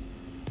start?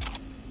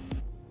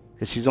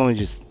 Because she's only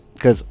just...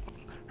 Because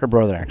her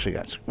brother actually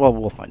got... Well,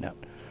 we'll find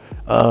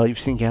out. You've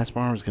seen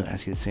Gaspar. I was going to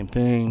ask you the same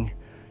thing.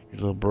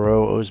 Your little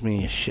bro owes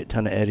me a shit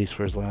ton of eddies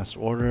for his last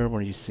order.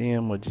 When did you see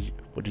him? What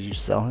did you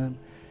sell him?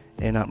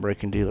 And not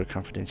breaking dealer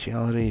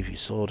confidentiality. If you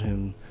sold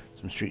him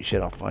some street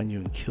shit, I'll find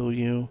you and kill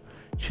you.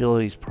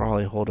 Chili's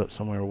probably holed up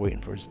somewhere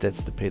waiting for his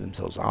debts to pay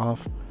themselves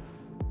off.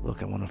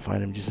 Look, I want to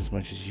find him just as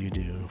much as you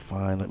do.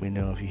 Fine, let me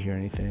know if you hear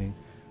anything.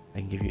 I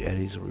can give you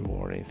eddies or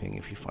reward anything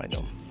if you find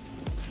them.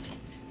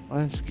 Well,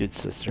 that's good,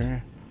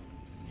 sister.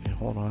 Okay,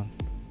 hold on.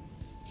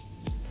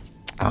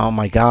 Oh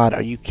my god,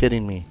 are you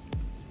kidding me?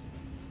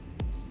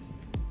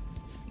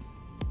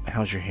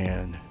 How's your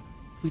hand?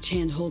 Which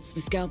hand holds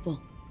the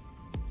scalpel?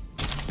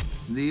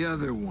 The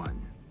other one.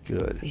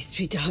 Good. At least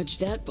we dodged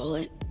that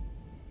bullet.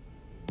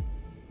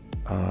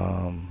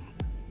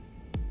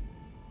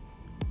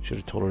 Should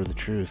have told her the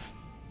truth.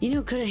 You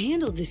know, could have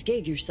handled this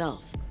gig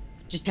yourself.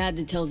 Just had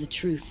to tell the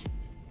truth.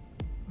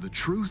 The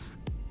truth?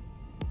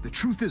 The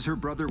truth is her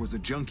brother was a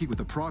junkie with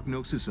a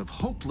prognosis of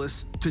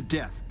hopeless to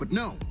death. But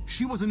no,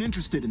 she wasn't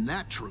interested in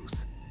that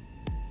truth.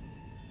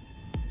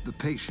 The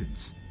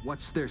patients,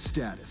 what's their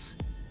status?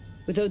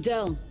 With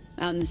Odell,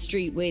 out in the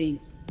street waiting.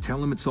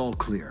 Tell him it's all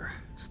clear.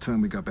 It's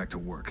time we got back to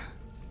work.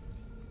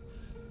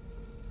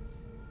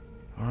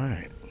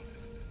 Alright.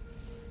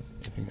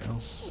 Anything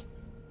else?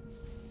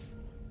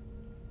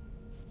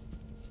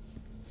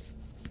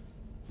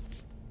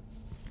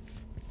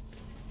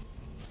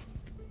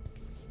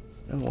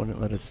 No, it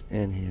wouldn't let us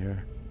in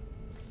here.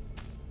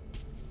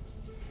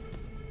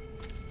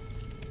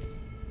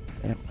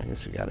 Yep, I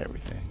guess we got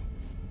everything.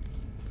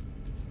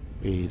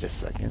 Wait a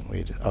second.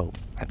 Wait. Oh,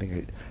 I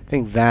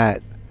think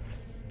that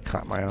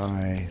caught my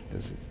eye.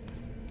 Does it?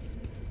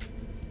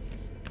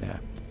 Yeah.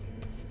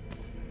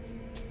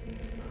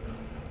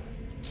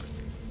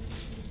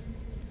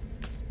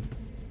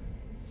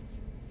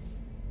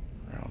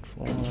 Ground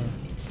floor.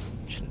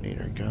 Shouldn't need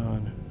our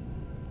gun.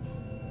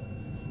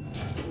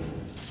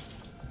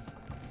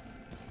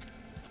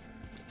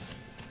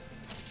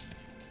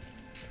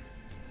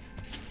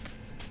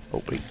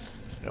 Oh wait,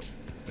 nope.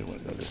 We want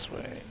to go this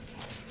way.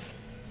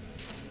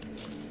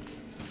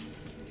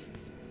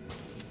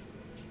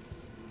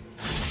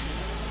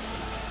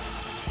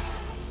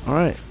 All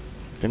right,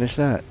 finish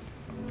that.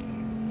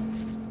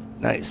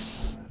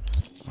 Nice.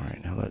 All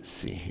right, now let's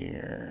see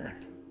here.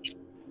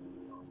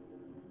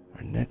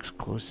 Our next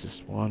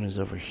closest one is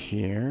over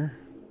here.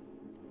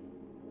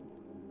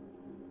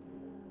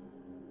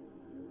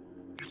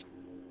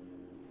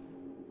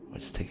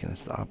 It's taking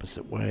us the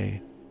opposite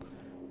way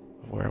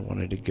of where I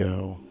wanted to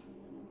go.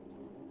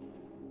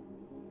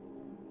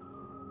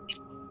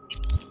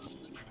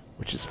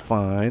 Which is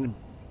fine,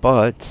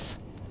 but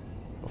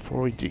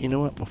before we do, you know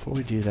what? Before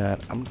we do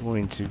that, I'm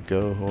going to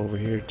go over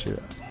here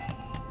to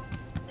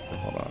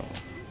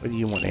What do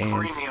you want, Ames?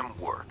 Premium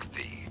work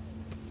fee.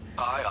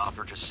 I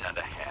offered to send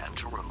a hand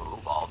to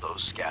remove all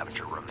those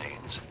scavenger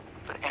remains,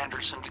 but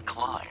Anderson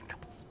declined.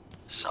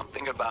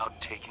 Something about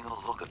taking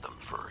a look at them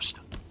first.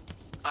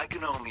 I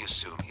can only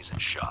assume he's in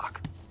shock.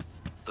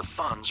 The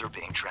funds are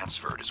being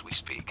transferred as we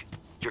speak.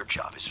 Your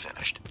job is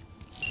finished.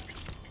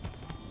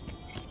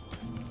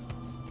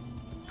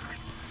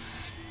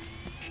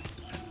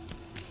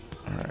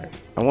 Alright.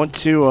 I want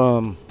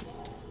to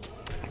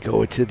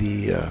go to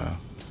the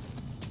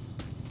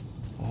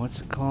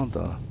what's it called?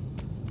 The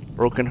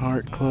Broken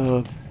Heart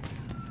Club.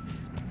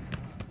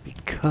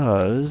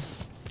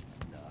 Because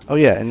oh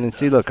yeah, and then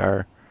see, look,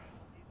 our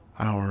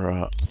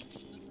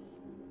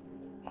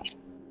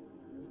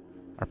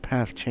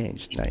path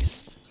changed.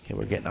 Nice. Okay,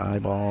 we're getting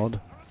eyeballed.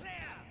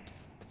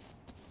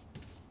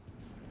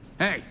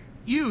 Hey,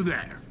 you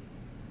there.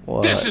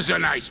 What? This is a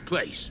nice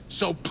place,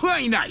 so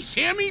play nice,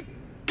 hear me?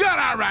 Got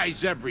our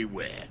eyes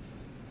everywhere.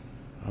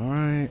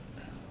 Alright.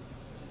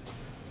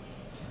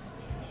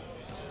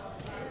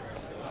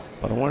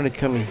 But I wanted to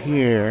come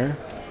here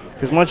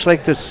because much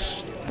like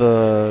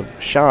the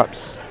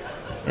shops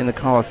in the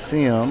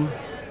Coliseum.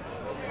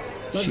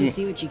 Love to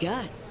see what you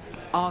got.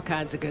 All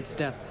kinds of good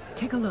stuff.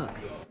 Take a look.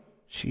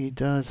 She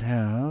does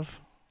have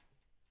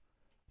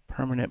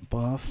permanent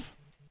buff.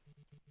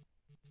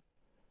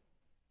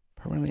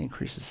 Permanently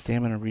increases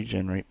stamina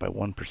regen rate by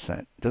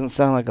 1%. Doesn't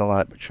sound like a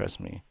lot, but trust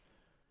me,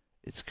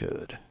 it's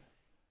good.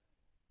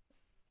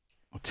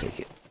 I'll take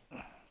it.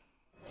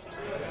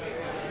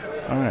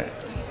 Alright.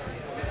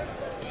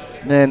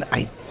 Then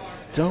I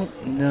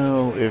don't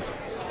know if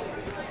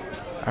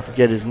I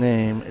forget his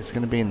name. It's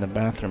going to be in the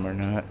bathroom or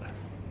not.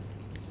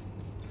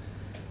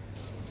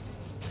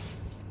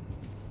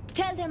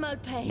 Tell them I'll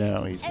pay.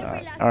 No, he's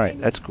not. Alright,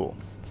 that's cool.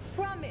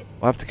 Promise.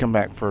 We'll have to come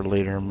back for a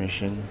later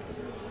mission.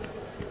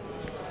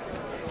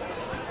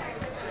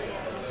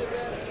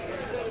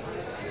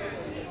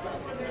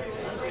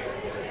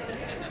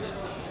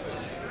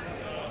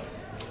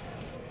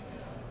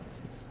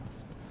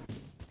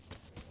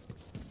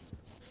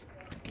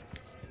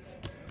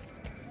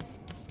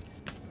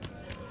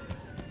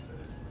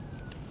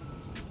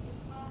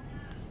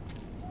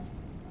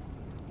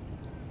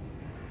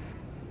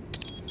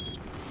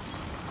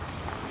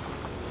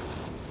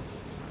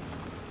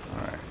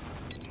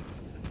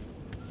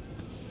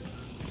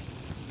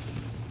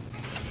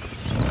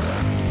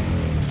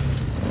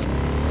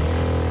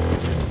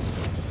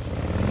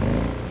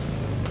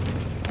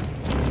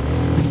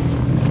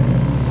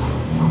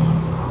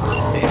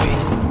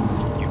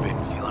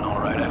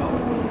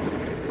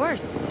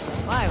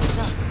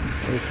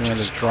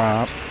 Just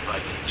drop. to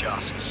invite you to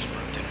Joss's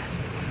for dinner.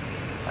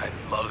 I'd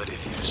love it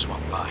if you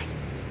swung by.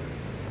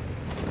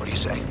 What do you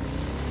say?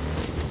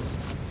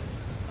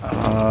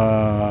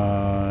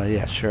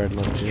 Yeah, sure, I'd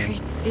love to. Great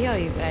to see all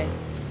you guys.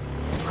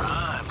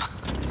 Prime.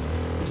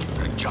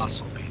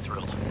 Joss will be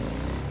thrilled.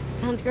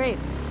 Sounds great.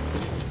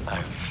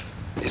 I've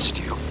missed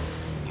you,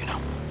 you know.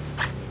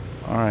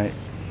 Alright.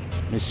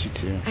 Missed you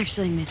too.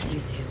 Actually missed you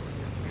too,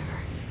 River.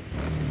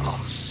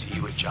 I'll see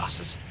you at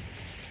Joss's.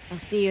 I'll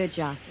see you at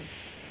Joss's.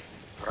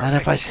 Not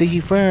if I see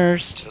you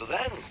first. Till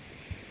then.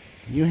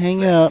 You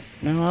hang up.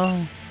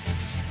 No,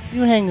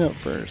 you hang up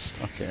first.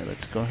 Okay,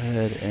 let's go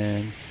ahead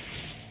and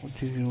we'll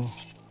do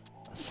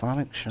a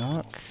sonic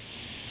shock.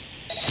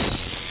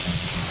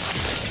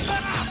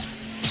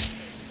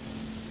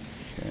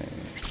 Okay.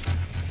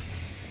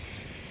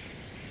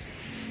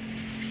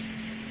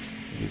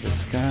 Do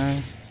this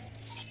guy.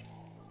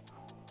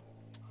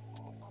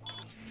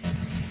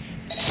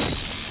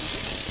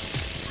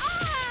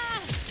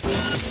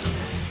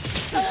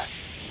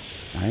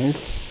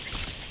 Nice.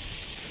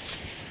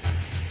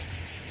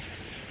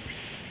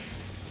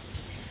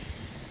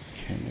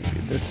 Okay, maybe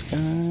this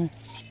guy.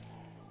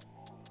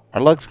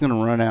 Our luck's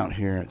gonna run out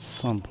here at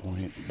some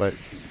point, but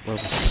we'll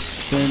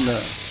send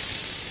the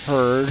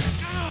herd.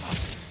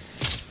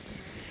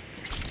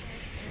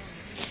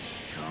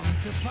 Come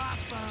to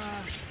Papa.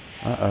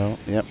 Uh-oh,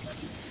 yep.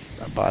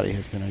 That body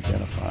has been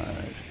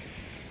identified.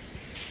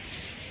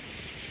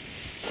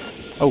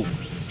 Oh.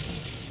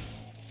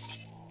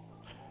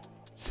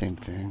 Same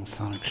thing,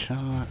 sonic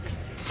shock.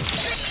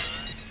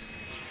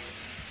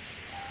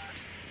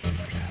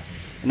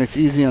 And it's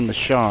easy on the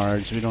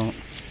shards, we don't...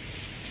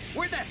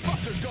 Where'd that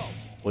fucker go?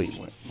 Wait,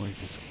 where'd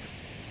this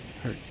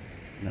hurt?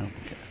 No,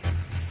 okay.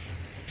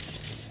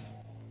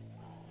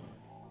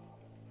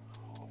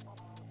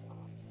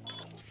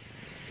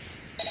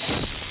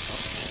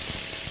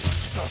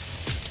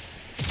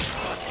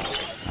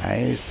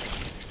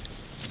 Nice.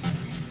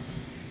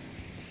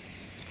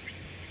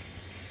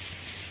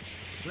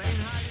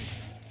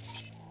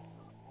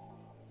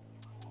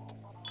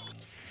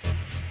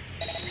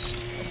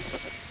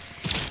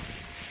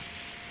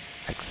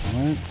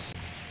 Excellent.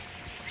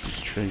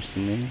 Just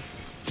tracing in.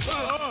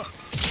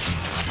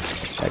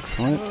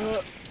 Excellent.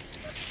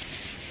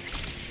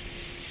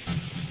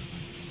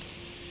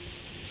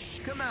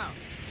 Come out.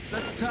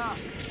 Let's talk.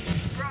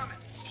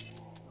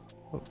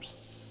 Oops.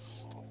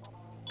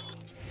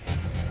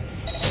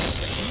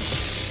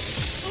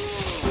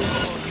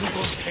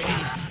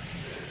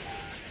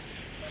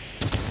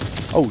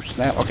 Oh,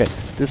 snap. Okay,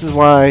 this is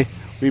why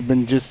we've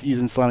been just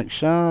using Sonic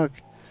Shock.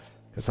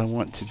 Because I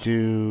want to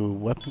do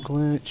Weapon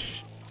Glitch.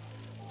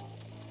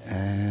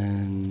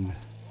 And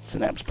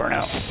Synapse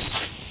Burnout.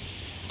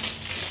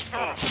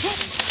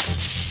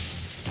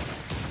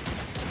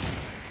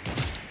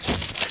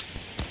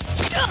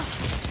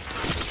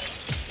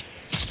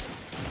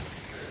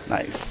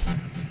 Nice.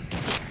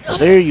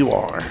 There you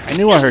are. I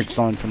knew I heard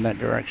someone from that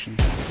direction.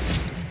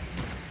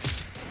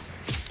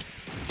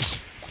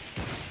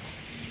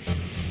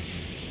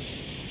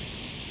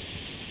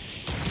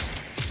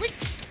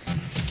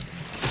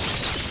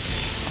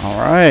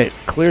 Alright,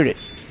 cleared it.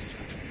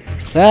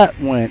 That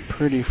went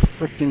pretty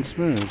freaking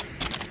smooth.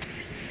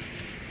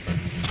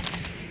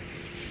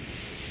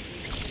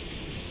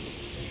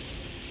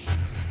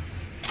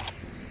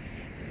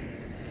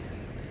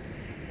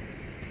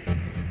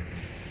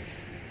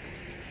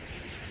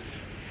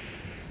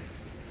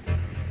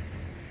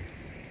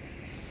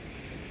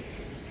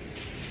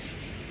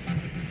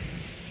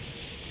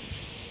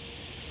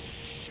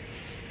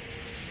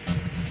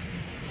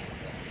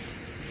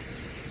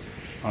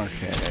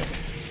 Okay.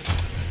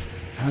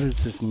 How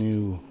does this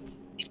newy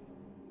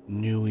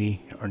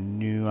or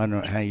new, I don't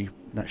know how you,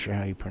 not sure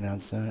how you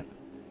pronounce that,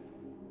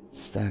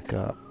 stack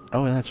up?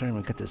 Oh, that's right,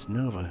 we got this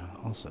Nova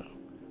also.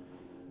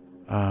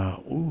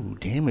 Ooh,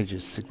 damage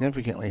is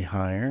significantly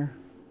higher.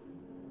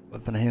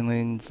 Weapon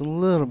handling's a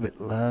little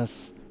bit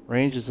less.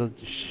 Range is a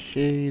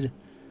shade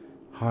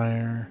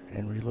higher,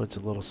 and reload's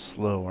a little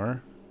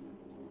slower.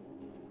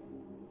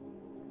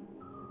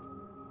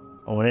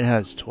 Oh, and it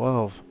has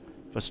 12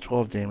 plus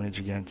 12 damage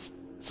against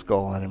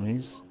skull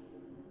enemies.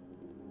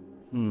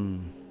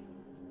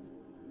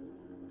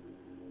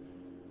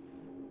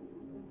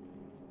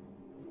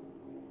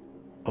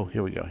 Oh,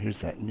 here we go. Here's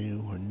that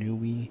new or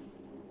newy.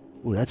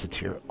 Ooh, that's a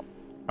tier.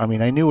 I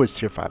mean, I knew it was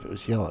tier 5. It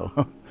was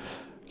yellow.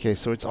 Okay,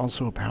 so it's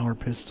also a power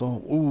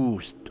pistol. Ooh,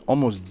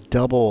 almost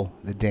double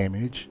the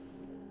damage.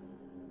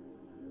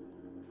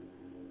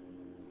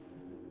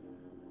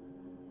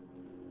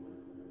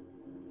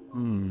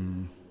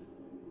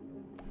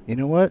 You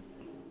know what?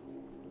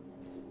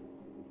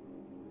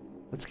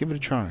 Let's give it a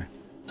try.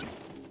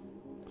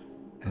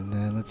 And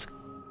then let's...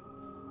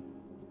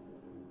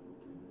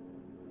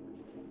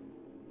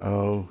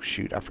 Oh,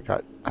 shoot. I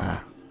forgot.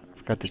 I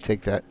forgot to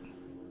take that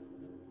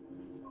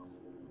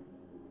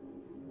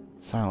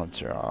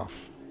silencer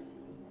off.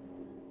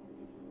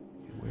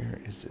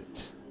 Where is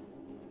it?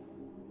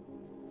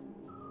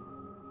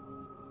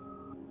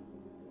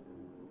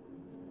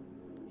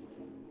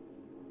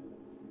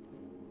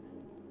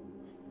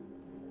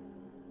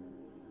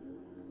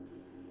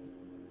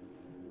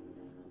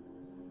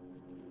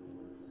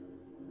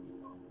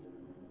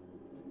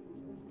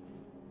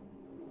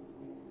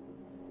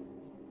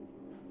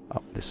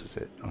 Oh, this was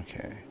it.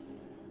 Okay.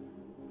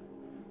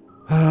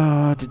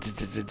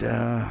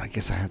 I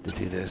guess I have to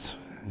do this.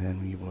 And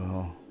then we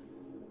will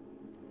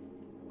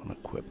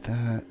unequip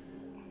that.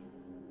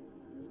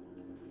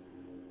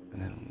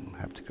 And then we'll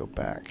have to go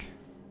back.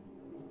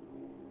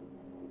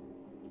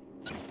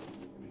 There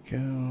we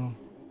go.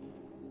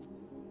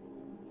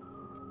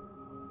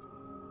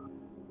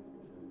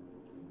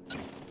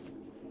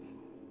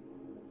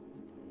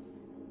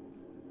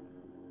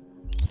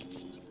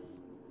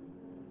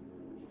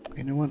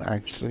 You know what? I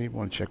actually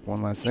want to check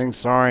one last thing.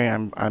 Sorry,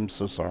 I'm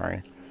so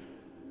sorry.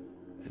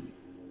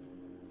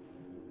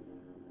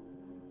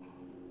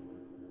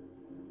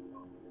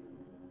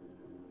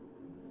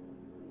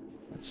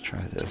 Let's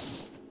try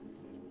this.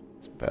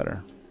 It's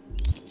better.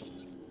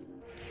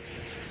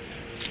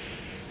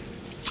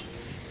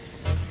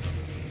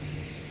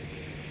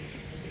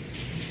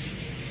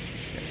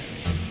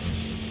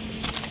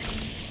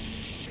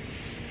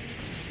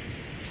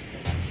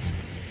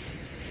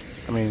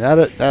 I mean,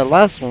 that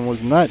last one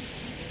was not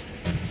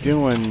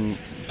doing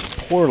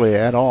poorly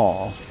at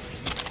all.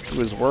 It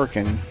was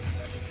working.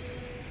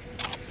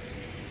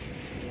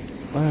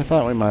 But I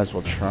thought we might as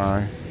well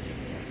try.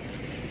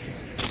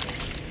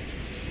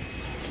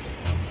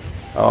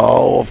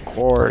 Oh, of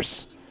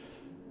course.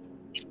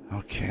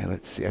 Okay,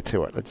 let's see. I tell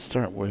you what, let's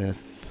start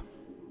with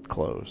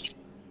close.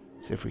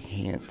 See if we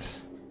can't.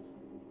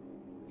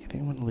 I think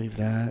I'm going to leave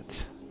that.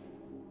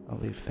 I'll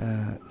leave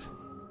that.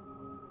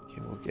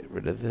 Okay, we'll get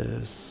rid of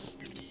this.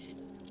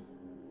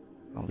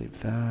 I'll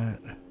leave that.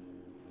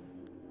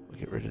 We'll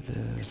get rid of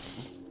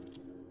this.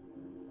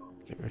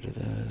 Get rid of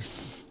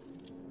this.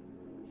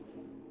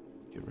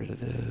 Get rid of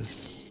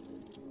this.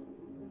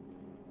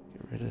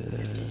 Get rid of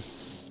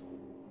this.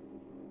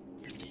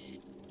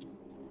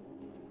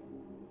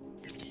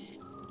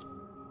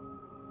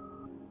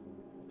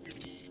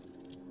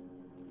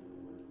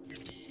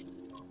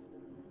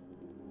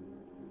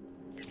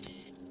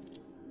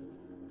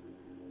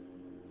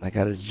 I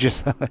got it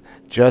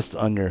just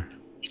under.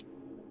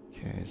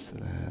 Okay, so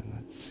then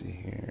let's see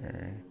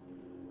here.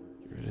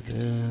 Get rid of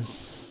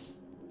this.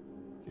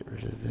 Get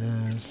rid of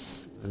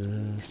this.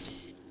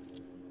 This.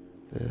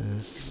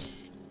 This.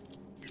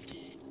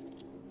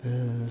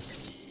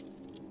 This.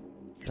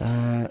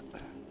 That.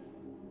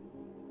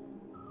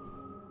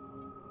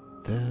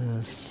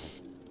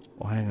 This.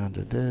 We'll hang on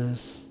to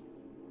this.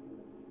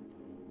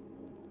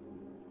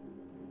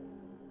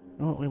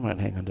 Oh, we might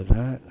hang on to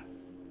that.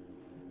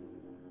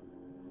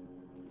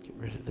 Get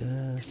rid of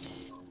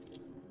this.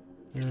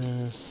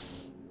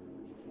 This.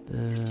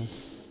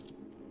 This.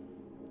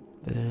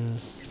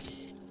 This.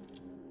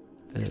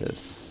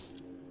 This.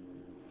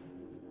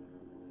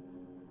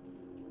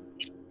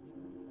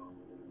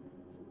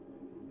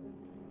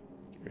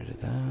 Get rid of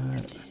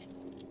that.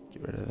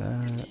 Get rid of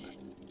that.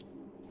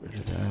 Get rid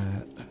of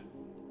that.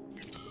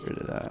 Get rid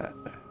of that.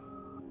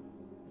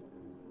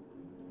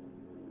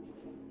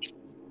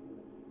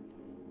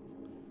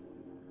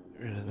 Get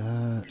rid of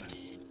that.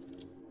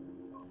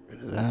 Get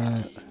rid of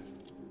that.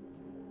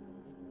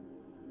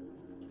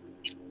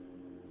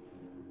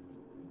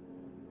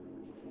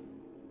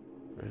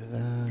 Rid of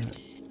that.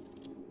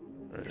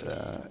 Rid of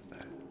that.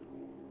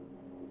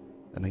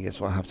 Then I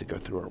guess we'll have to go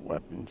through our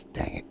weapons.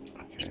 Dang it.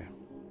 Okay.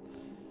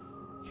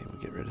 Okay,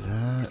 we'll get rid of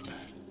that. Get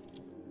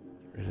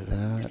rid of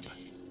that.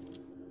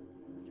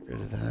 Get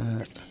rid of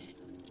that.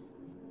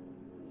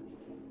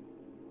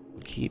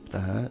 We'll keep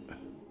that.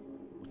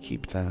 We'll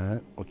keep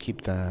that. We'll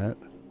keep that.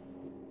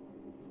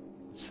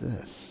 What's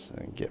this?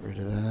 And get rid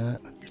of that.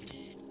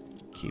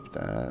 Keep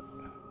that.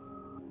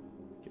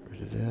 Get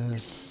rid of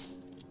this.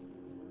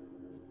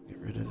 Get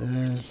rid of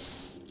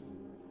this.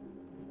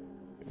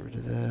 Get rid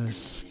of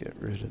this. Get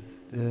rid of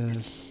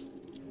this.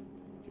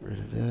 Get rid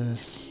of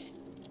this.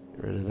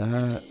 Get rid of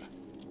that.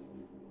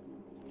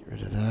 Get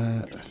rid of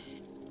that.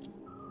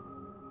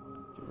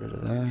 Get rid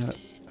of that.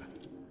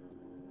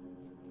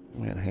 I'm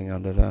gonna hang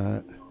on to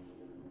that.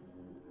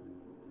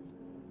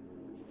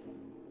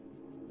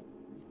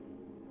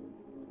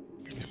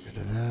 Get rid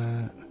of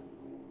that.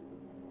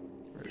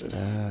 Get rid of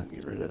that.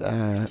 Get rid of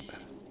that.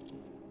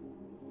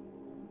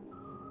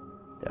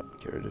 Yep,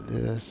 get rid of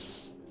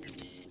this.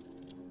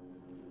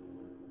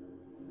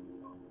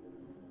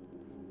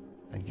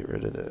 And get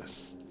rid of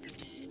this.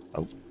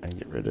 Oh, and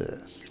get rid of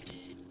this.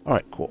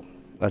 Alright, cool.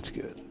 That's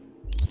good.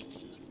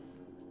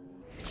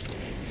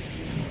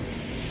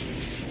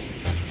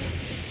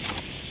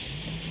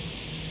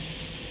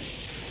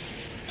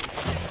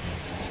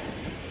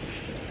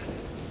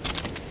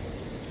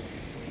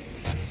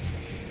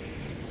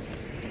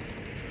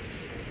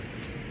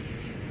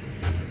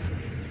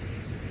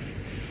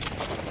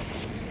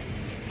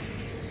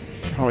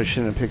 Probably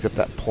shouldn't have picked up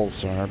that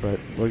pulsar, but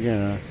we're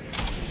gonna...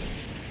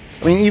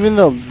 I mean, even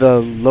though the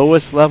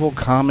lowest level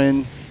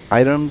common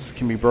items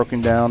can be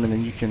broken down, and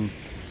then you can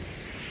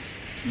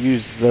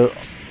use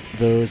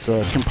those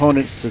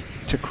components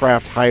to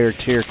craft higher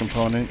tier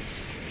components.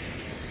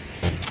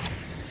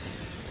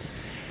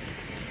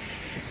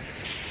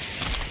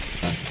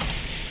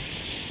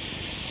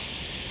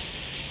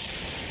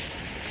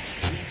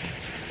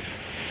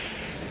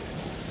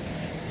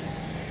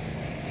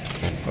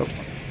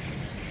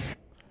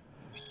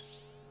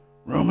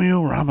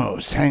 Romeo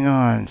Ramos, hang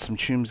on. Some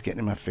chooms getting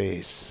in my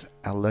face.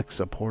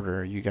 Alexa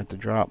Porter, you got the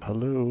drop.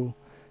 Hello.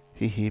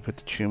 Hee hee, put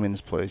the choom in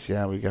his place.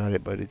 Yeah, we got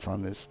it, but it's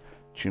on this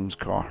choom's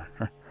car.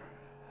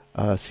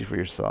 See for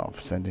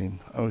yourself. Sending.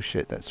 Oh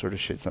shit, that sort of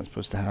shit's not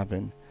supposed to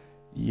happen.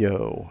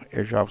 Yo,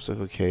 airdrops look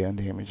okay,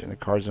 undamaged, and the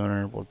car's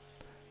owner will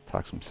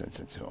talk some sense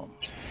into him.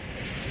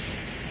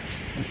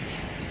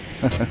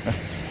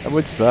 That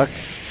would suck.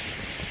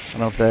 I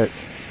don't know if that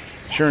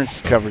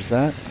insurance covers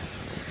that.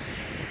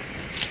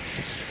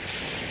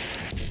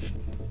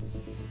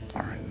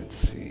 Alright, let's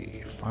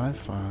see.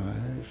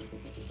 5-5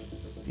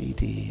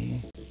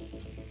 BD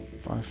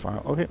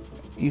 5-5. Okay,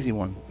 easy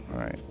one.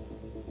 Alright.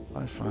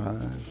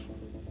 5-5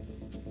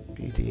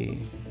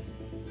 BD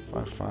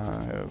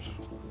 5-5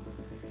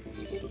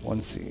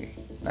 1C.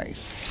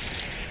 Nice.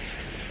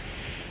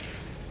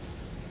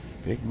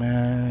 Big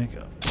Mag.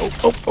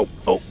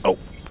 Oh.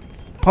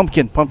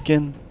 Pumpkin.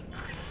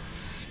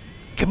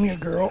 Come here,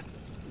 girl.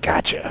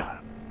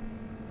 Gotcha.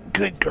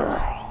 Good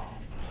girl.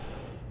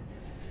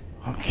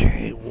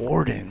 Okay,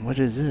 Warden. What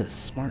is this?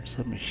 Smart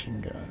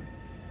submachine gun.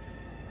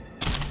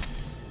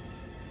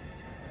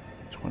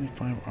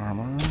 25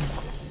 armor.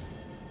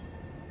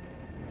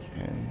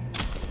 Okay.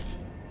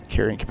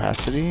 Carrying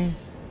capacity.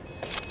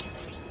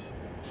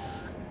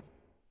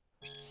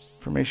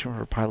 Information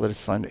for pilot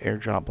assigned to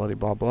airdrop, blah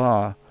blah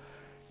blah.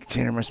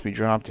 Container must be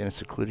dropped in a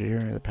secluded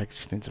area. The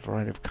package contains a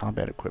variety of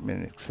combat equipment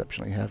and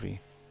exceptionally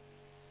heavy.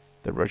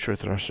 The retro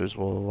thrusters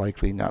will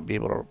likely not be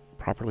able to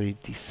properly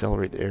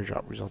decelerate the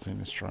airdrop, resulting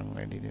in a strong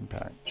landing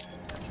impact.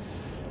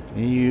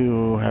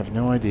 You have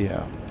no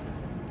idea.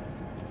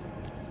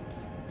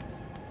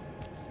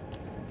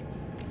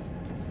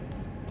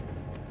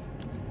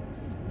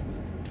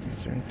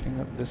 Is there anything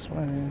up this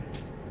way?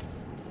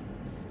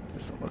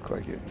 Doesn't look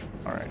like it.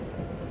 Alright.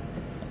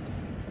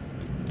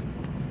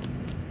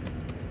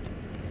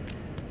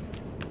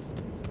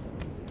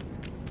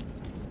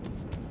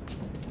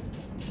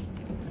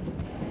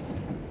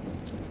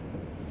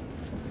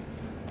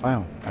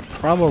 Wow, I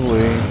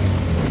probably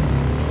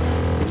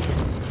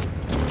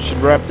should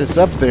wrap this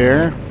up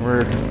there.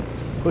 We're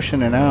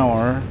pushing an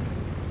hour.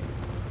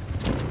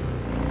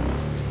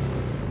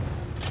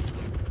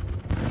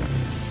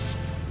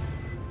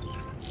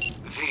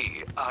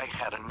 I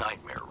had a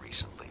nightmare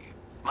recently.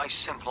 My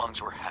synth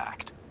lungs were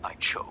hacked. I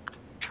choked,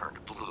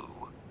 turned blue,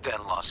 then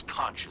lost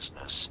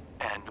consciousness,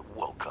 and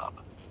woke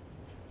up.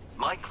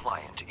 My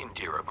client,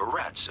 Indira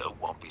Baratza,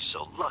 won't be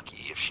so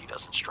lucky if she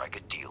doesn't strike a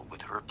deal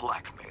with her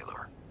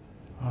blackmailer.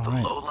 All The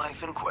right.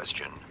 lowlife in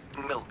question,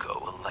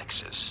 Milko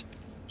Alexis.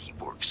 He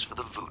works for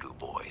the Voodoo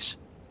Boys.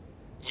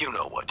 You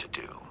know what to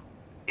do.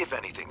 If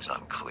anything's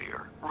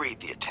unclear, read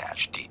the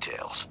attached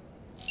details.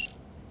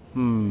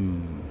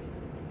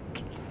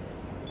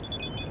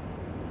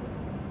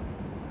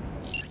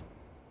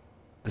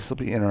 This will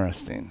be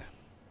interesting.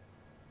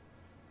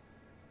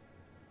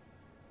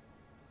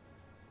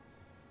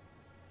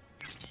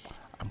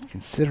 I'm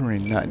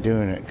considering not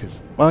doing it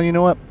because, well, you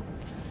know what?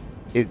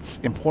 It's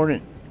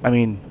important. I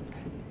mean,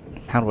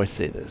 how do I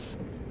say this?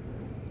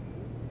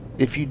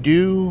 If you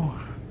do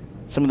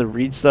some of the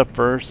read stuff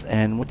first,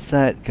 and what's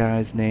that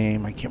guy's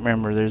name? I can't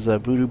remember. There's a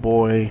Voodoo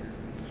Boy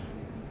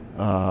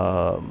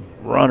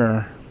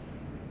runner.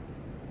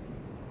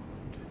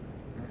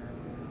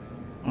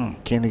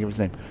 Can't think of his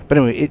name. But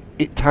anyway,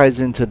 it ties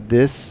into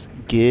this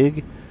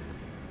gig.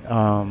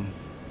 Not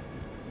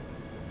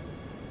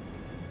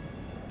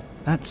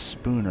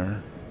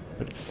Spooner,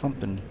 but it's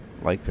something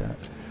like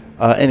that.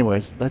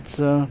 Anyways, let's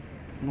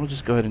we'll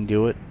just go ahead and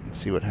do it and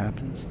see what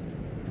happens.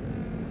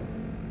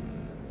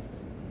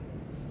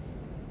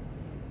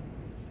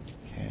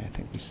 Okay, I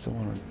think we still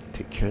want to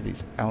take care of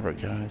these outer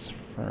guys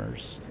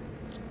first.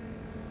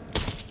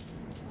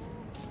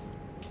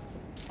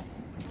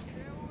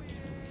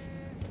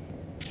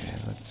 Okay,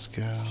 let's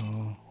go.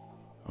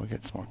 Oh, we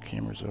got some more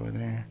cameras over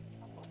there.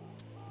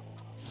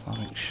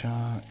 Sonic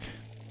shock.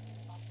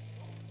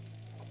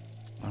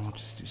 I'll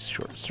just do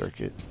short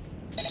circuit.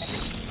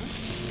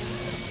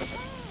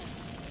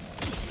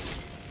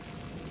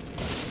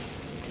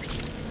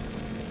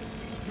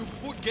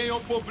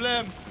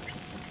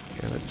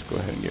 Okay, let's go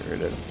ahead and get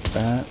rid of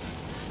that.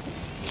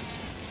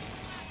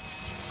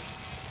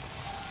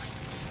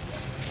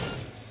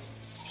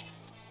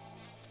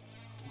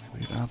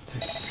 Read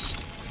optics.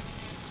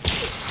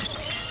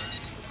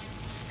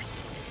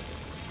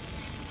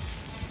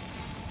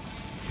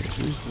 Okay,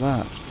 who's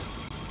left?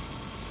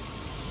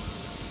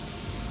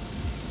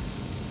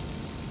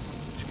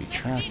 To be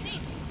tracked.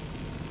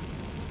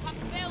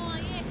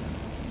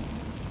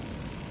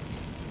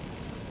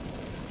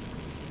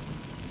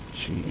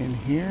 She in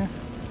here?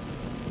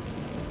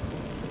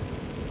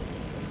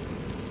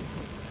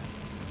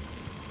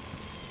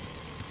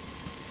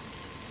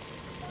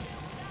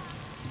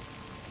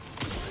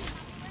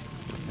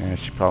 Yeah,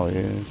 she probably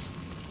is.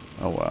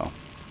 Oh well.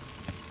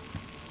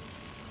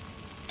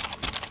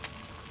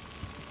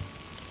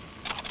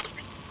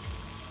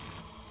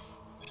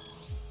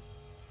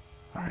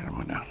 Alright, I'm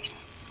gonna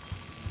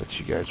let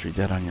you guys read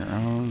that on your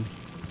own.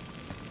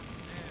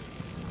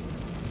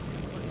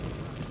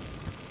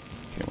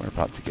 Okay, we're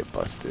about to get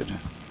busted.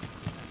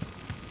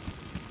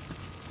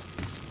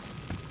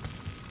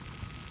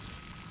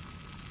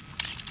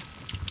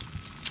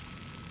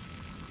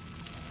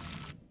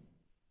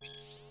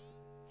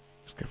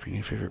 Let's go for your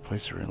new favorite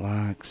place to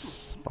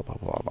relax. Blah blah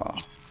blah blah.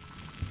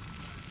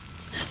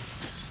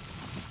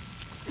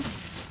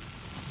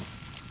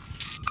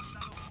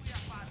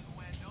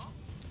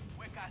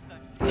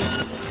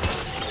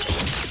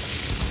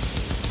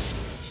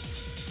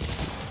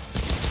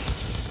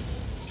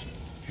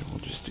 Okay, we'll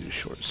just do a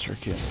short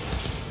circuit.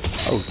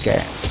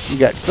 Okay, you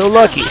got so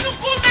lucky.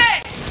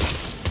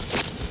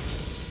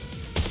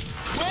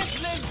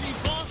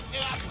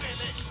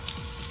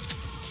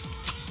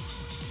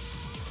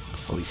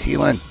 Oh, he's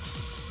healing.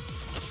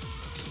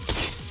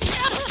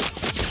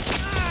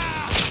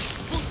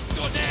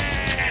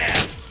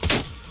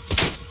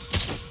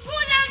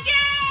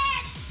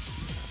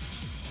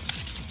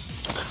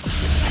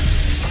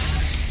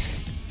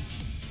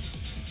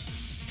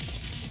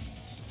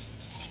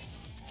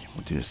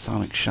 We'll do a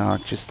sonic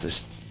shock just to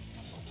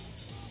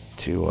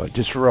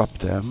disrupt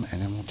them,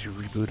 and then we'll do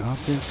reboot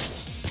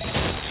optics.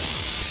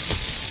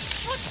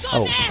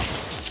 Oh.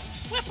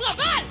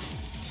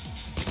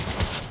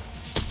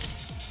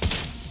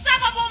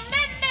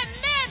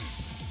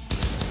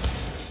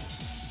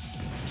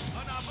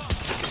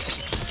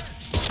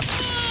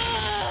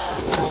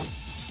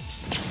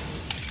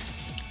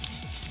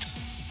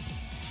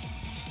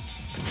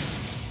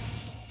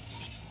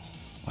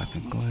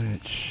 Weapon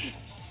glitch.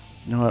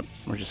 You know what?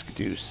 We're just gonna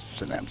do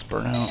synapse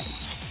burnout.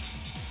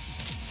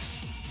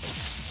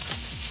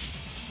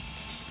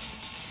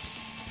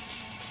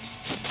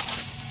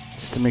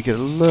 Just to make it a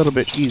little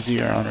bit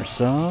easier on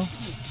ourselves.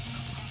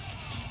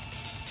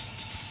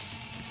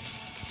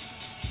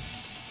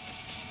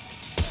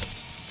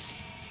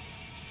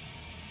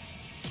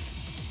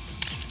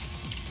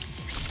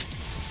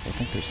 I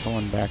think there's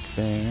someone back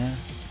there.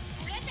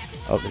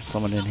 Oh, there's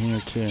someone in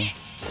here too.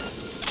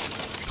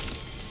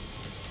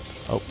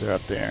 Oh, they're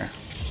up there.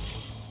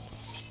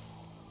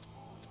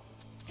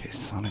 Okay,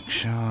 sonic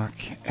shock,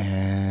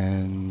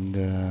 and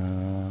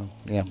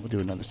yeah, we'll do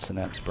another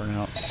synapse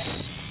burnout.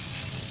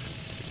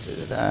 Get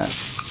rid of that.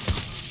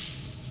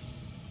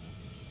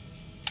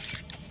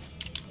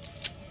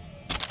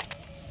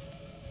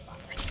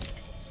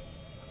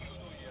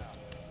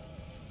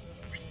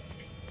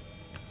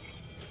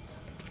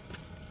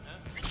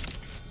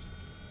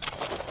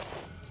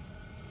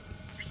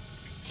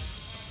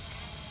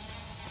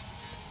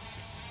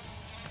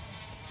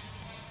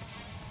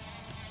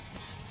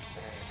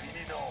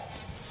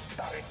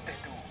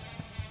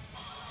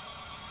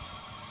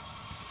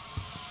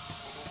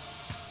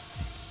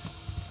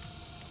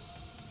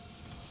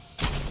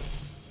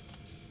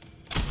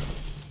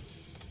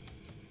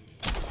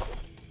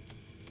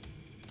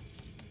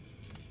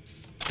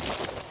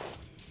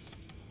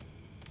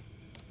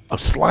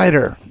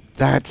 slider.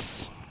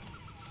 That's...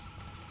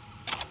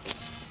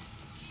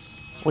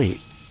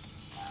 Wait.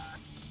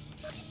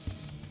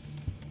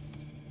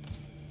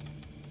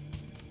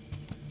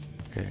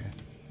 Okay.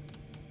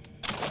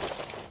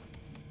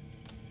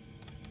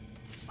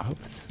 I hope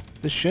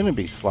this shouldn't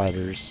be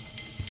sliders.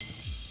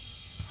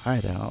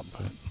 Hideout,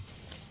 but...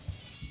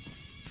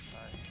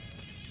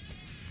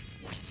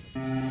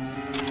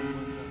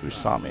 Who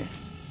saw me?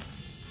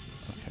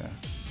 Okay.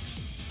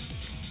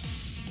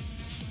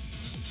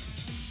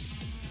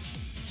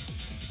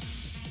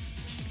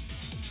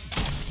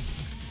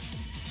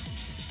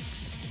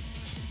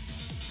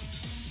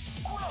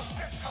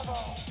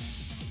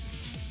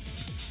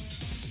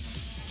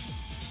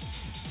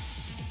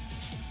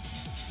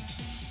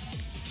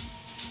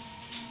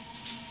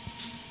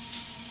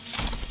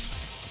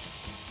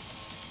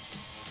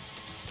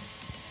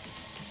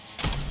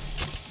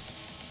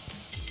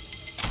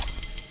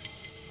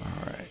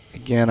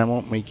 Again, I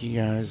won't make you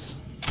guys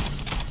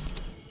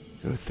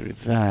go through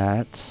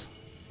that.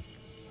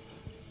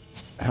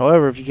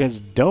 However, if you guys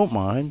don't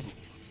mind,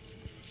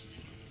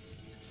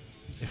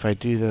 if I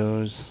do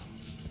those,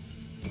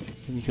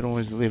 then you can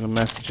always leave a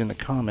message in the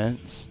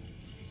comments.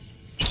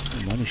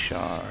 Money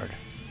shard.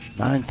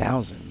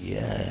 9,000,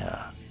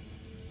 yeah.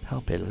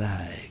 Help it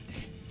like.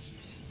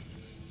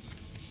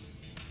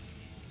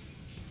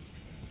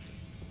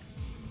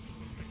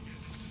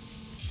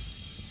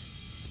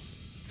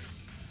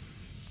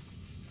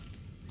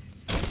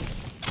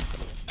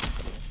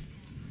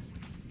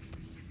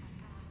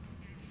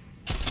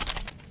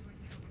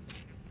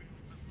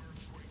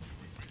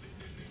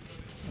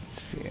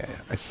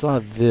 I saw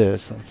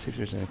this. Let's see if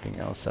there's anything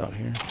else out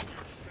here.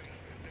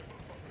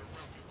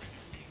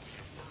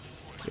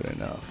 Good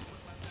enough.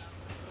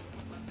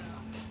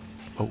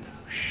 Oh,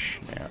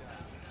 snap.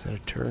 Is that a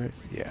turret?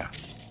 Yeah.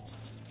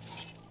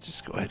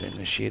 Just go ahead and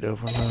initiate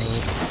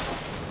overload.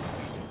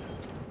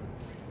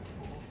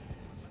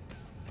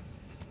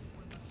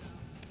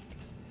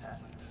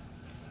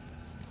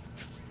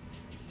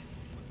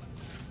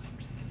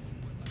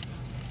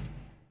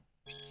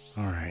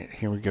 Alright,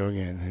 here we go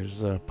again.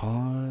 There's a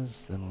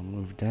pause, then we'll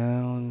move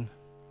down.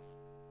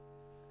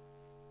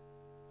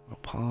 We'll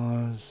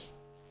pause.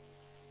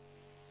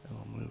 Then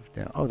we'll move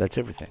down. Oh, that's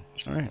everything.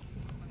 Alright.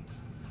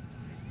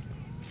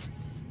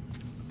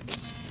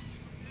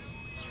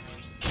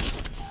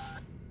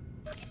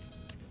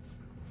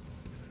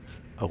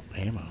 Oh,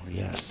 ammo,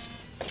 yes.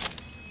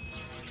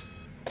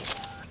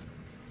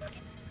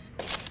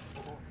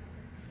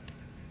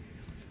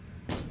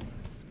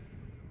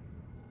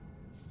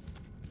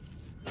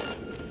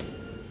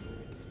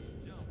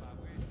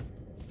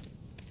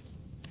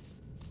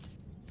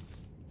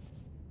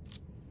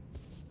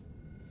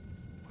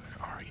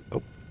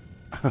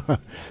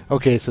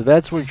 Okay, so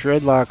that's where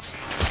dreadlocks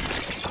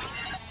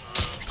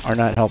are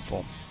not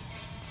helpful.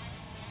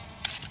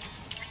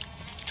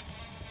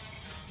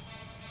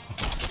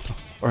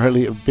 Or at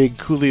least big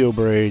Coolio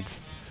braids.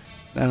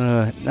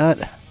 Not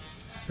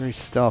very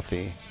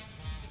stealthy.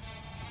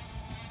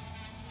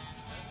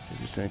 See if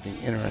there's anything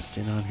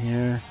interesting on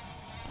here.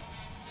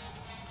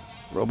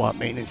 Robot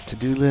maintenance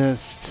to-do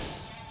list.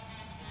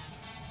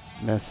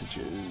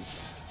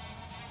 Messages.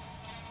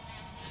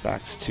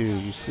 Spax 2,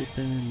 you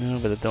sleeping? No,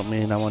 but that don't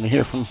mean I want to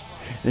hear from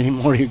any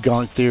more of your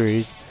gone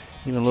theories.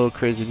 Even a little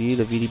crazy to you,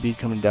 the VDB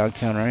coming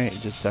Dogtown, right? It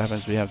just so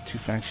happens we have two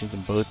factions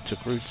and both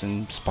took roots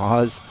in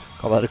spas.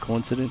 Call that a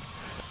coincidence?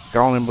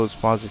 Call in both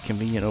spas a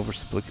convenient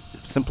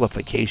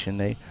oversimplification.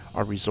 They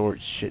are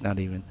resorts. Shit, not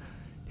even.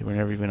 They were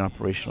never even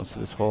operational, so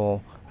this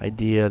whole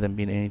idea of them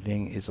being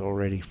anything is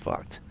already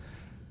fucked.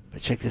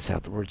 But check this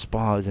out. The word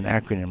spa is an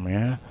acronym,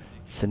 yeah?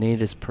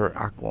 Sanatus per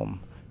aquam,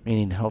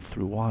 meaning health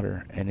through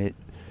water, and it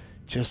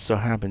just so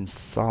happens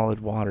solid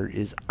water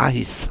is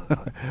ice.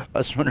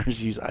 Us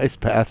runners use ice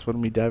baths when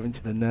we dive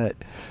into the net.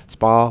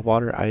 Spa,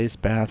 water, ice,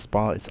 bath,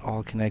 spa, it's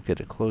all connected,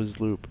 a closed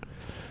loop.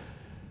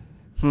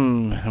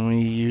 And we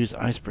use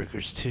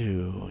icebreakers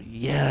too.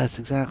 Yes,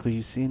 exactly.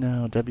 You see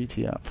now,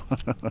 WTF.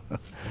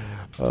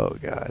 Oh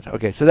god.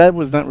 Okay, so that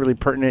was not really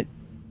pertinent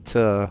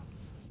to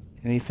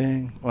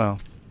anything. Well,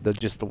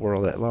 just the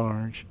world at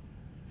large.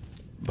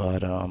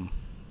 But that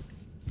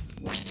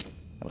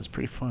was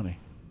pretty funny.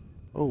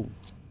 Oh.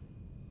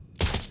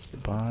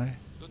 Goodbye.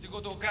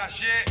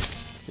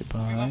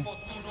 Goodbye.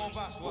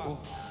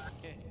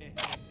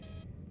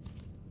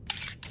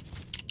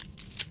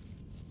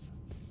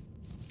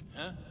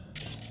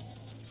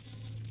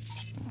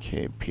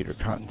 Okay, Peter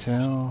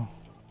Cottontail.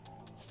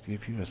 Let's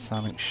give you a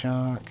sonic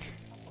shock.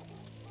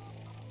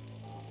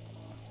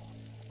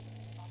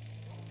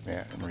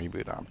 Yeah, and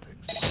reboot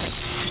optics.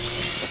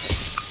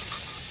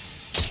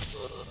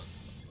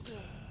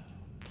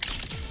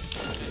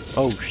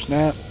 Oh,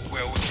 snap.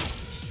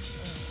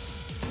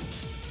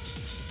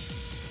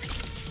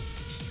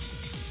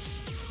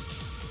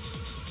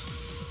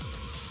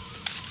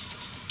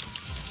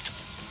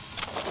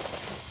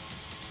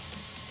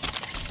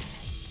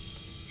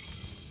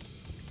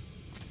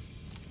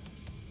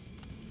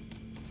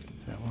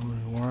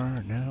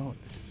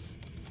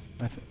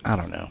 I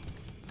don't know.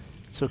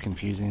 It's so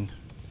confusing.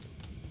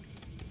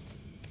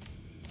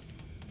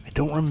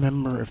 don't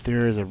remember if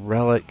there is a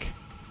relic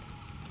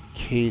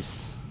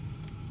case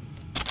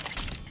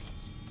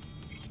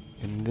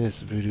in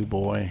this voodoo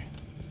boy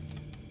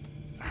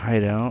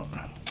hideout.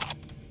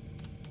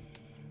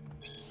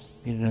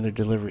 Need another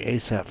delivery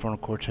ASAP, frontal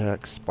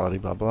cortex, blah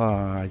blah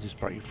blah. I just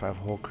brought you 5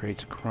 whole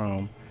crates of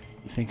chrome.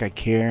 You think I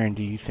care, and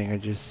do you think I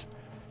just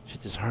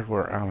shit this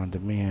hardware out on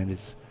demand?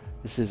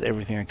 This is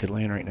everything I could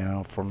land right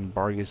now from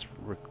Vargas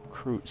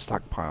recruit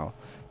stockpile.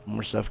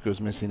 More stuff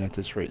goes missing at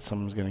this rate,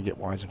 someone's gonna get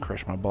wise and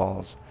crush my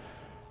balls.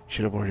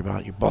 Should have worried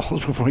about your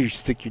balls before you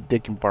stick your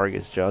dick in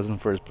Vargas jaws in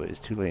the first place.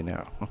 Too late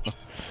now.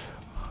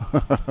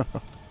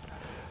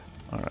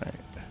 Alright.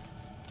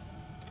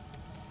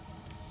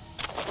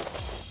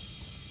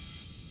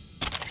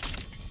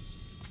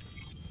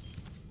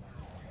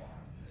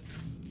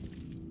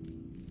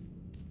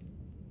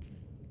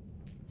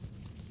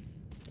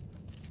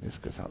 This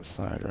goes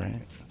outside,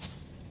 right?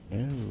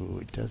 No,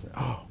 it doesn't.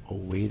 Oh,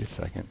 wait a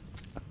second.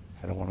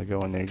 I don't want to go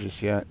in there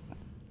just yet.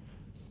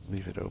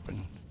 Leave it open.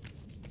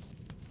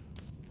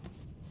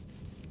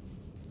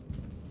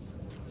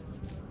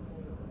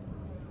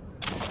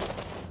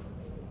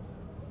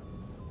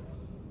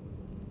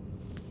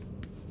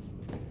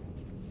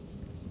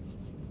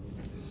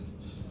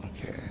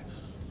 Okay.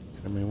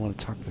 Somebody want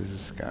to talk to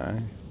this guy?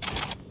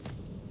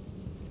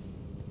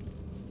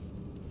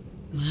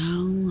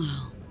 Well,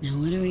 well. Now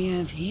what do we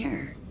have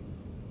here?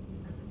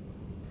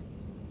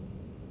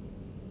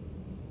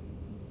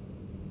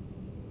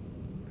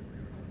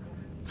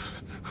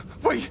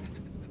 Wait!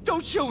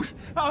 Don't shoot!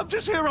 I'm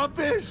just here on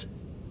biz!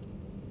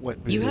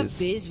 What biz? You have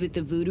biz with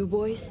the voodoo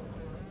boys?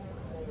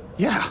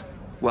 Yeah.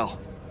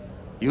 Well,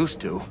 used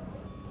to.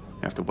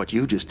 After what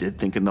you just did,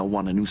 thinking they'll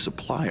want a new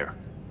supplier.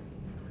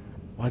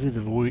 Why do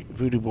the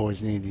voodoo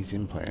boys need these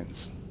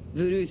implants?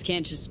 Voodoos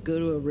can't just go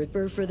to a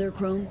ripper for their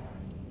chrome?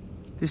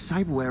 This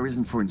cyberware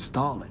isn't for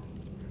installing.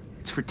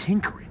 It's for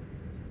tinkering.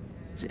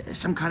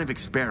 Some kind of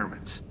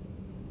experiments.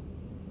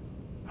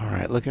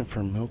 Alright, looking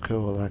for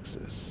Milko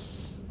Alexis.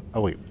 Oh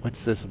wait,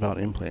 what's this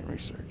about implant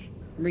research?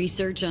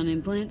 Research on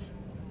implants?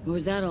 What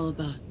was that all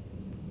about?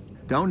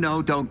 Don't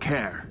know, don't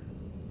care.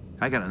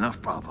 I got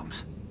enough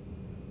problems.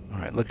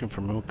 Alright, looking for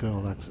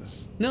Milko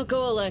Alexis.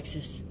 Milko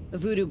Alexis, a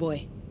voodoo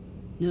boy.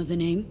 Know the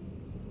name?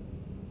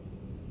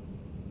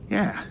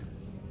 Yeah.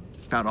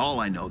 About all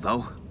I know,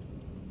 though.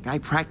 Guy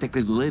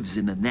practically lives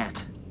in the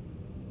net.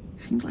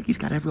 Seems like he's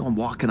got everyone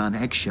walking on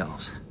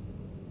eggshells.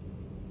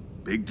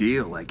 Big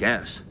deal, I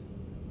guess.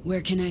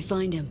 Where can I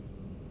find him?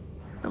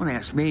 Don't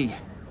ask me.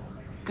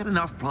 Got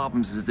enough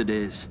problems as it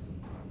is.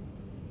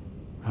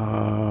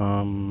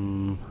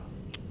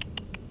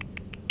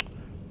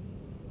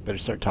 Better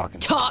start talking.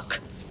 Talk!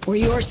 Or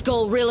your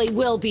skull really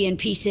will be in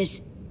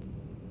pieces.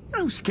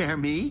 Don't scare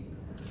me.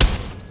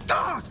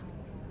 Dog!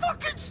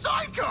 Fucking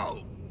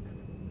psycho!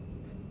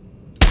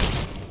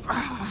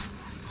 Oh,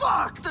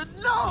 fuck, the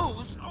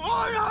nose!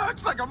 Oh, it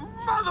hurts like a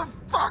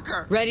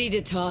motherfucker! Ready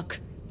to talk?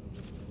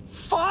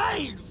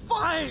 Fine,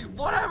 fine,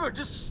 whatever,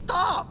 just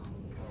stop!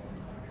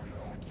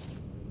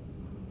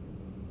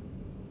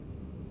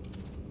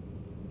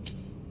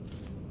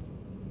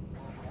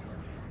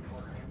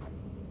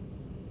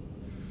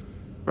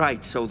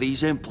 Right, so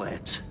these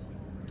implants.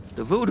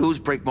 The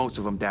Voodoos break most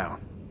of them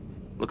down.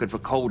 Looking for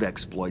code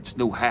exploits,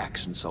 new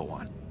hacks, and so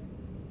on.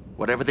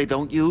 Whatever they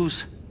don't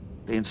use,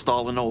 they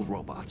install in old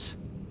robots.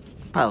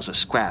 Piles of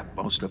scrap,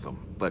 most of them,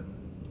 but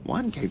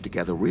one came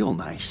together real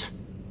nice.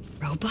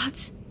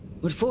 Robots?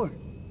 What for?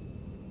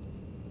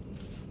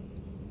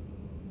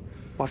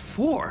 What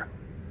for?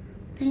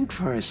 Think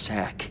for a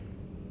sec.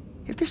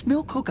 If this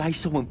Milko guy's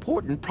so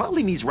important,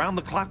 probably needs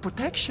round-the-clock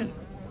protection.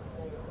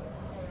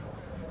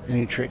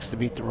 Any tricks to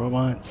beat the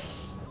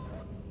robots?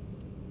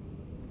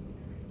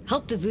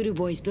 Help the voodoo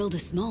boys build a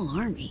small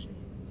army.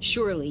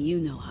 Surely you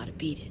know how to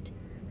beat it.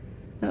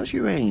 How's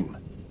your aim?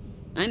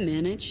 I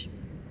manage.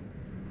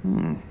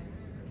 The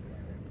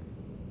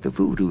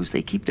Voodoos,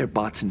 they keep their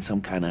bots in some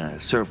kind of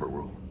server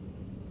room.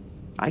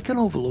 I can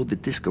overload the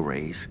disk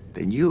arrays,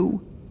 then you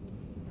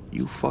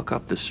fuck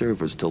up the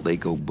servers till they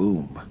go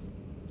boom.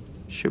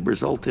 Should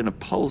result in a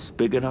pulse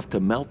big enough to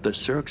melt the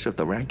circs of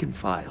the rank and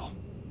file.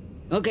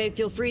 Okay,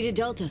 feel free to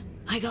Delta.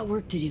 I got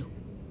work to do.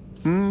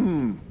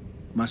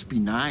 Must be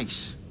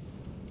nice.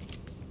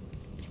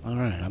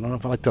 Alright, I don't know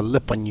if I like to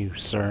lip on you,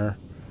 sir.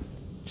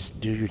 Just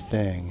do your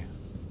thing.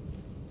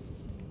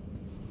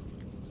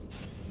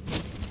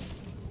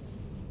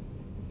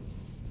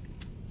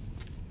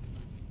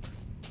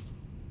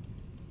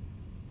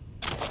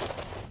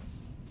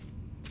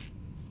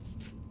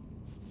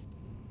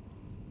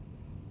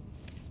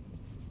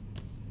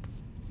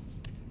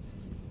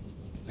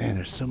 Man,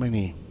 there's so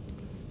many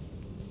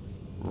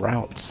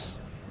routes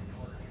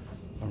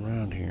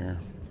around here.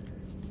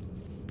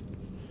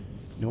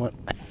 You know what?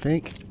 I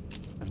think,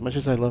 as much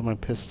as I love my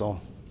pistol,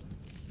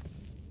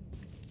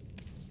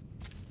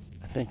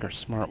 I think our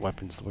smart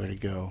weapon's the way to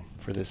go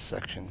for this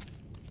section.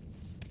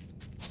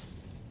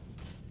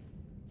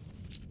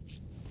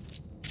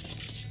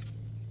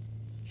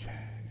 Okay.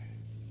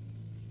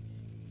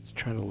 Let's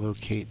try to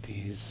locate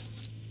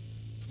these.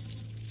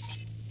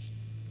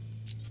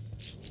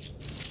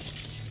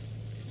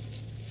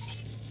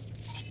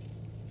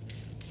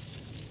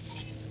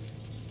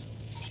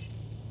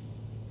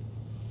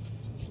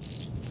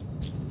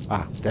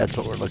 Ah, that's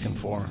what we're looking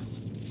for.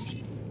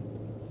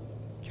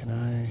 Can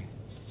I?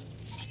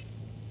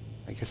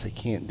 I guess I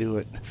can't do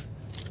it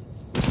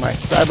with my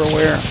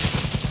cyberware.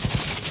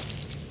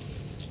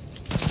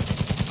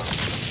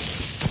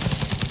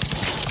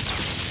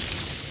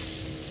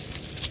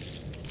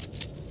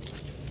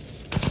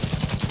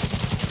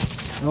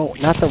 No,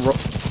 not the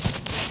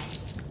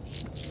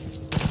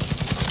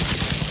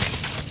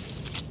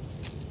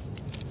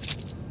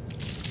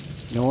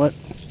You know what?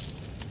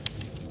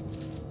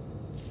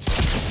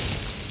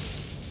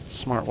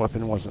 Smart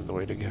weapon wasn't the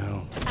way to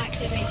go.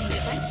 Activating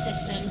defense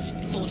systems,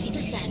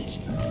 40%.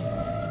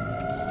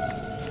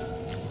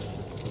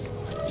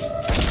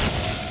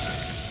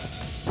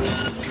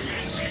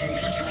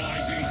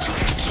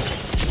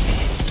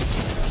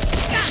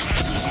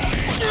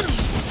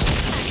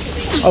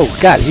 Oh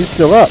God, he's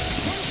still up.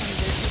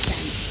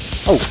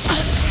 Oh.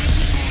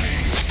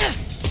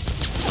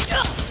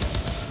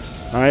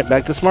 All right,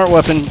 back to smart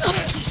weapon.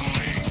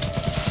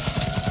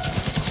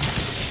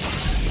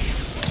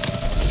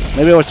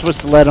 Maybe I was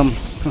supposed to let him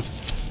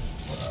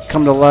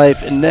come to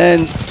life and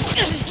then.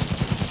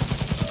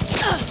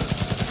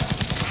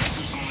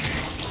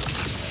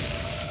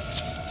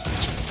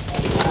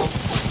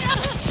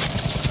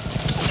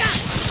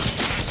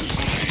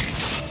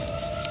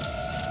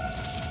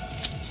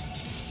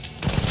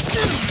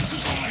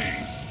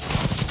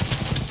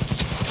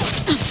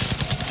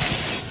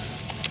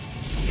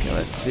 Okay,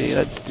 let's see.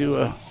 Let's do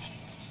a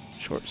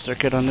short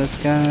circuit on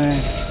this guy.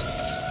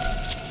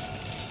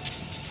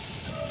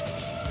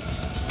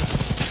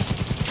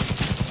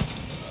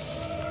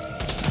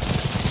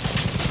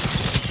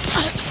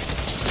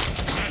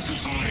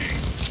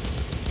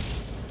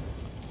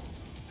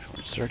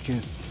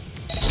 Circuit.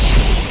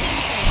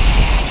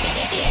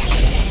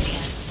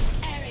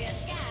 Area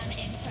scan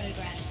in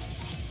progress.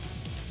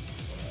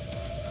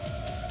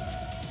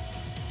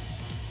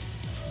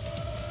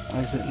 Why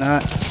is it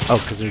not? Oh,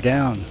 because they're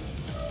down.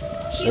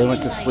 They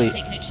went to sleep.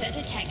 Signature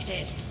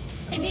detected.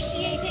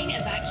 Initiating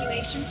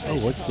evacuation protocol.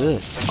 Oh, what's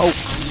this? Oh.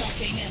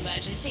 Unlocking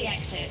emergency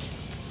exit.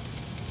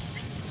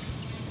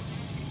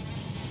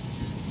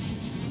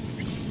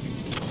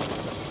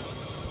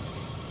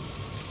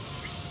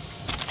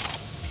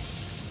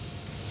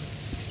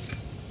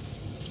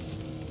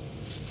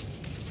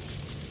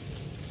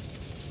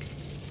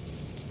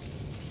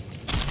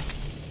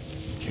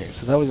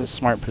 So that was a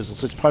smart pistol,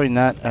 so it's probably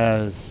not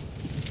as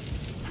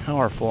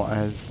powerful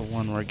as the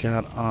one we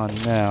got on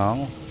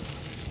now.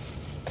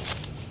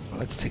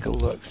 Let's take a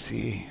look,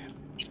 see.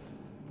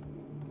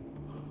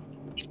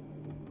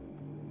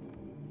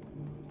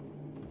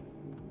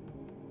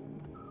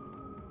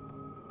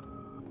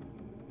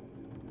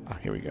 Ah,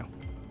 here we go.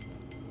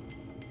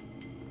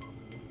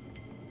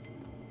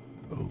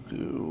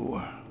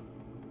 Ogu.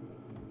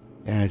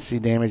 Yeah, I see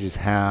damage is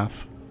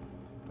half.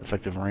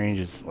 Effective range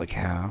is like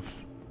half.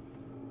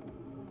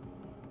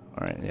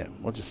 Alright, yeah,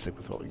 we'll just stick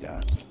with what we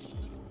got.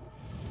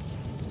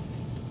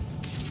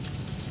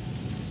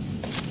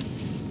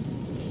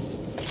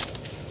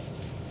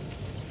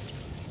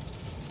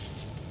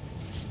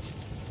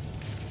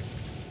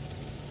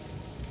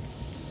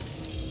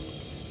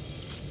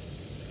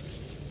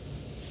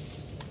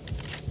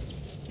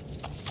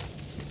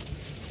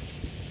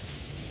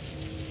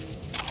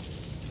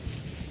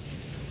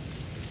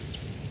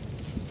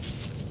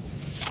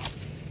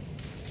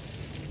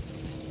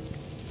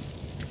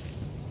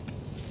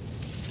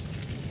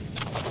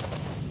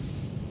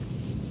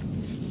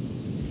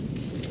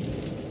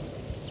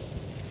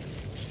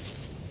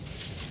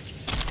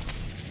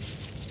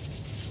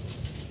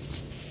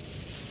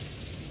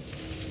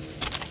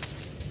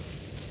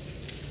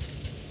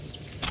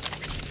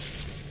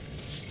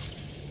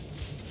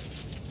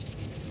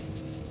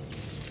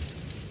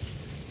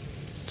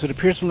 So it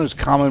appears when those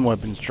common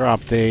weapons drop,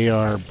 they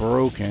are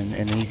broken,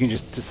 and then you can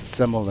just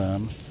disassemble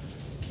them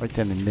right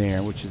then and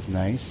there, which is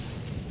nice.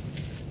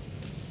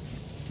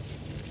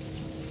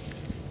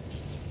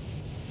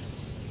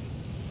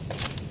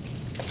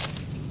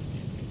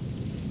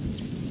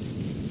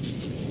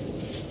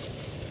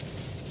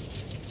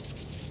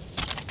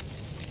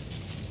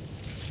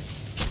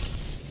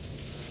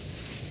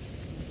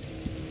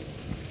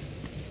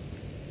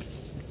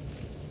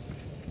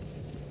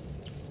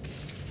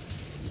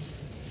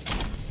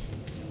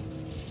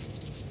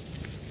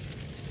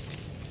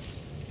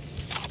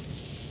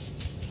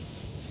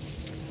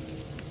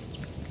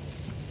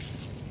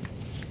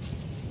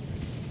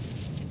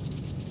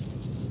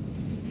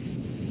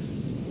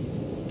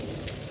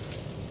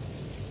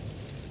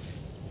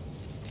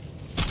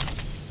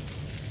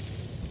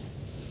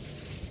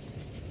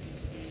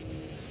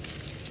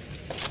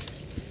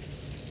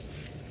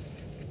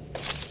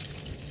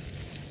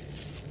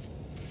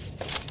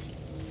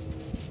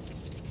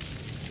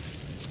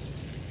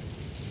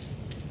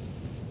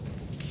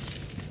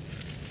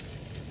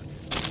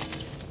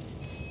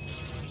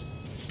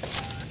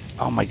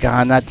 Oh my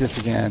god, not this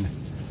again.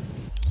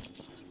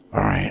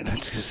 Alright,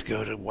 let's just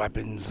go to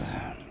weapons.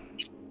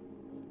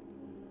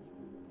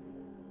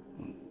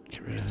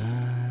 Get rid of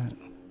that.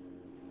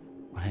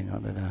 I'll hang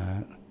on to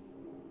that.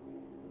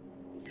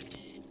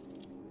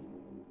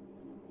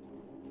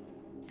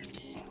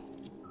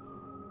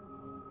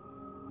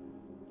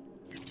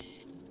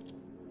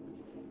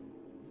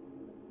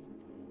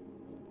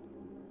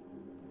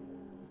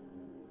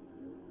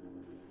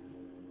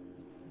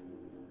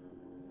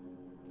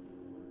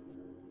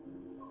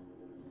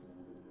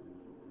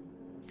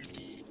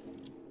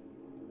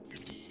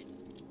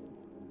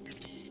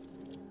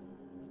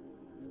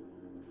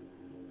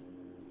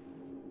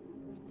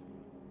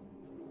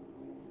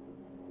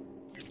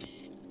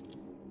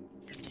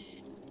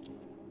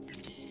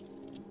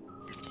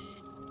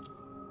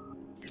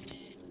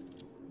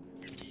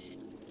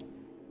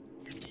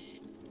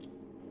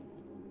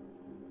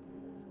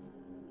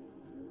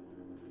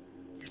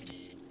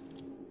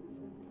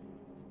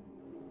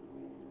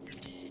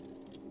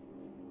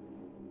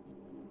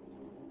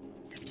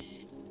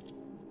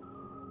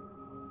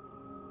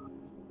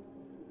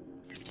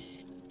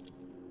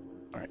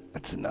 Alright,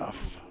 that's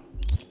enough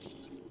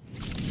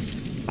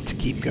to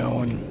keep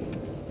going.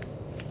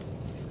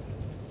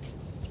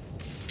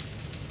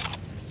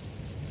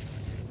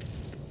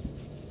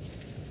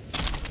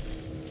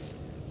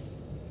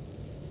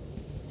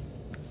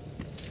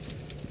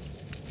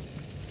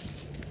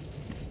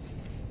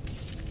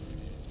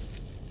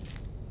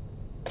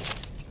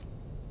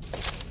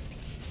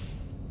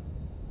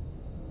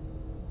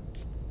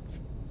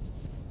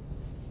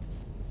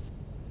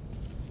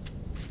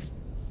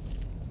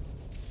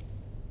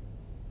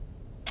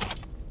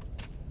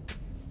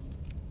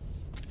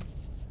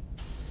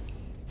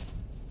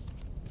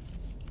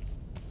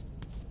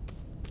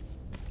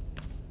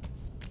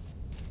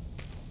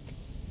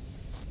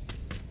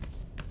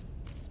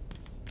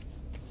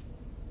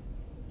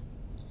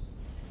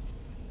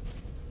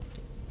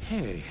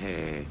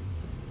 Hey,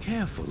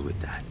 careful with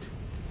that.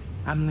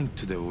 I'm linked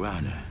to the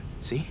runner,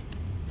 see?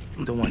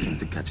 Don't want him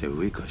to catch a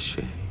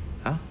ricochet,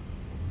 huh?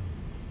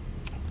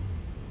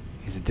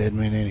 He's a dead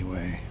man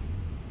anyway.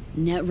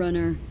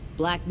 Netrunner,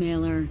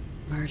 blackmailer,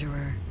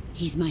 murderer.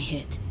 He's my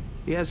hit.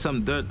 He has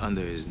some dirt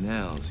under his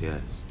nails,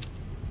 yes.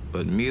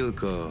 But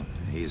Milko,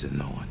 he's a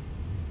no one.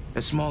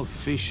 A small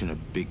fish in a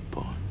big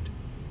pond.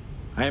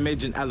 I am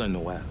Agent Alan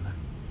Noel,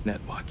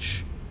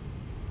 Netwatch.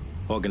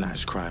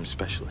 Organized crime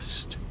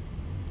specialist.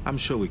 I'm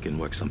sure we can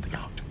work something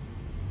out.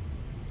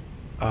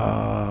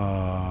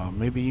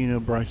 Maybe you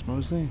know Bryce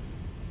Mosley?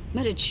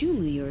 Met a chum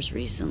of yours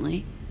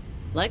recently.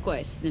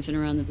 Likewise, sniffing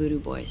around the Voodoo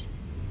Boys.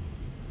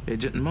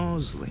 Agent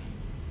Mosley.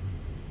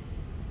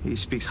 He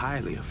speaks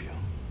highly of you.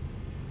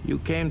 You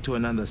came to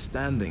an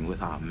understanding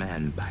with our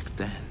man back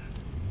then.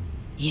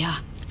 Yeah,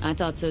 I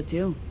thought so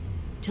too.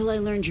 Till I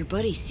learned your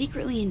buddy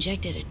secretly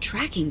injected a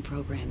tracking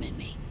program in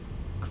me.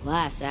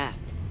 Class act.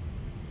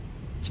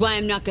 That's why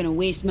I'm not gonna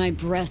waste my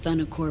breath on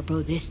a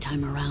corpo this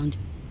time around.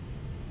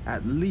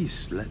 At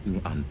least let me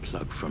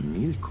unplug from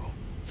Milko.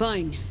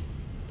 Fine,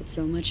 but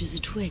so much as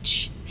a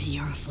twitch, and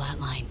you're a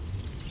flatline.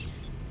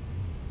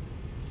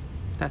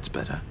 That's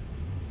better.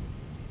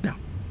 Now,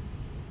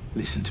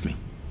 listen to me.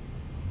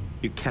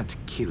 You can't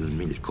kill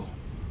Milko.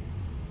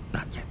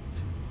 Not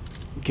yet.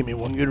 Give me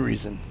one good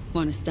reason.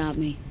 Wanna stop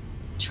me?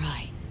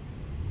 Try.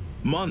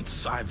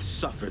 Months I've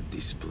suffered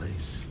this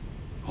place.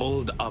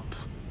 Holed up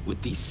with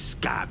these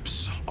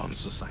scabs on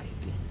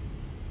society.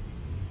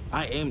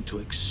 I aim to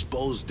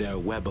expose their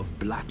web of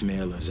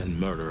blackmailers and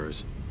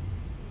murderers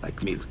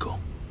like Milko.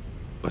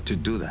 But to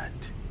do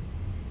that,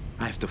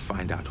 I have to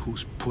find out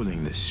who's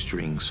pulling the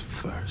strings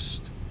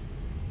first.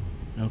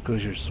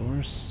 Milko's your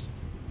source?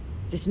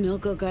 This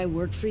Milko guy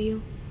work for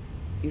you?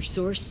 Your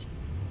source?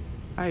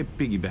 I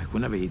piggyback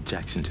whenever he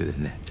jacks into the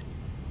net.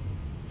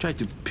 Try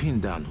to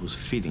pin down who's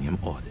feeding him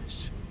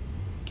orders.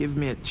 Give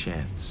me a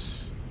chance.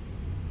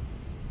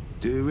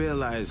 Do you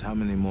realize how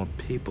many more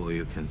people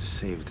you can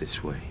save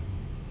this way?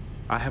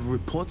 I have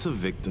reports of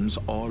victims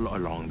all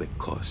along the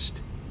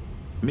coast.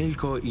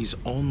 Milko is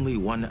only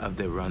one of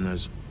the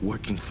runners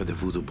working for the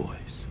Voodoo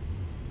Boys.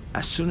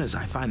 As soon as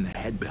I find the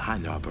head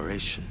behind the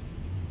operation,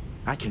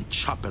 I can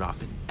chop it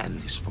off and end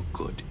this for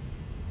good.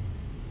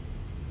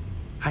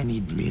 I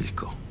need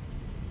Milko.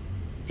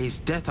 His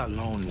death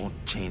alone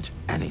won't change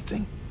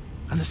anything.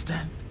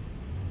 Understand?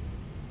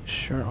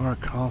 Sure are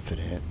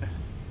confident.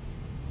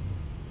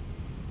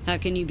 How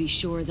can you be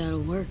sure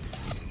that'll work?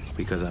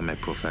 Because I'm a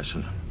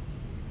professional.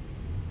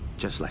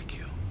 Just like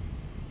you.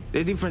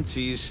 The difference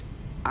is,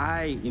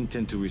 I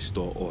intend to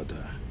restore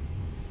order,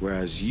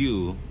 whereas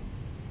you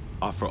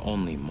offer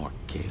only more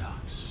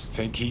chaos.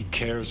 Think he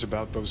cares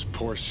about those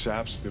poor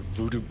saps the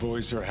Voodoo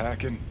Boys are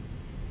hacking?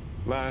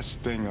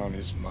 Last thing on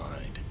his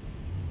mind.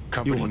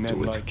 Company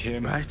men like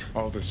him, right?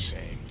 All the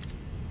same.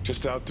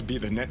 Just out to be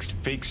the next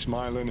fake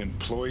smiling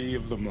employee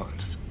of the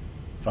month.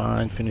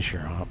 Fine, finish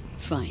your op.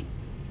 Fine.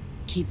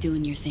 Keep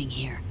doing your thing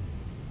here.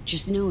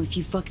 Just know if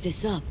you fuck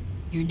this up,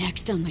 you're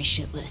next on my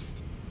shit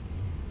list.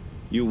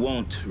 You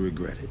won't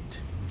regret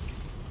it.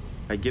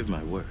 I give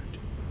my word.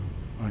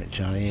 Alright,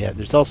 Johnny, yeah,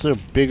 there's also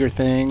bigger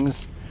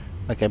things.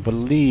 Like, I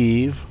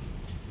believe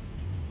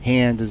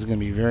Hand is going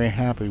to be very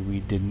happy we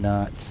did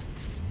not...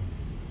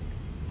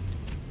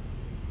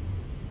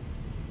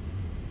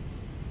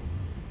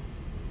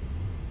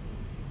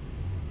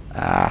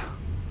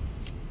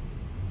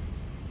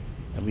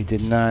 And we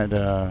did not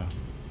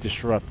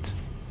disrupt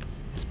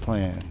his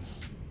plans.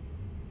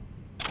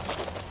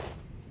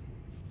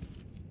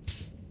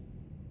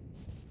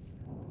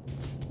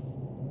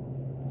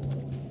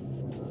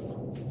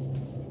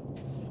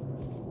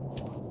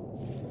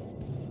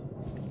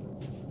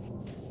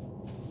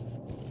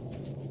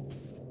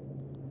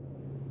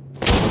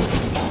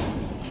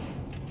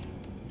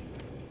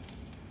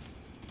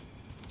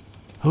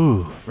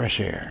 Ooh, fresh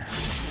air.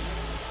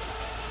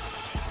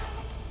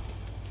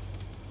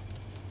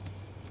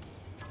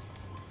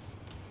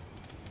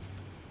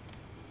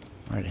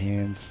 Alright,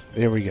 Hands.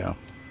 There we go.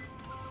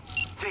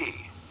 V,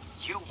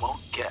 you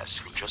won't guess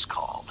who just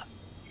called.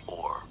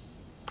 Or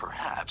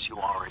perhaps you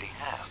already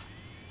have.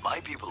 My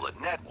people at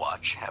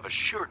Netwatch have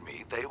assured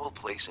me they will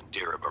place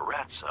Indira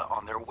Baratza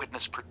on their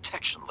witness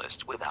protection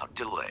list without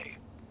delay.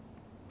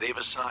 They've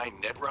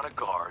assigned Netrunner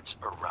guards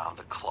around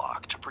the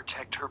clock to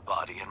protect her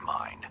body and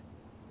mind.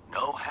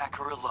 No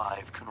hacker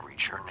alive can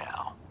reach her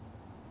now.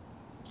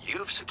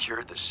 You've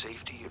secured the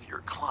safety of your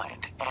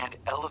client and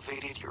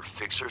elevated your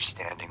fixer's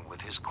standing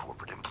with his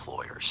corporate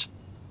employers.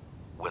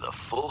 With a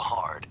full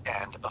hard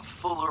and a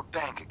fuller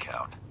bank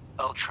account,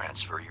 I'll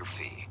transfer your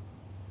fee.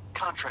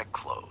 Contract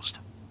closed.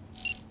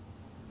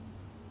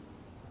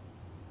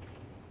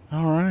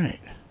 Alright.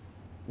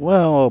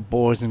 Well,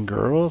 boys and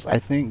girls, I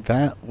think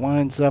that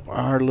winds up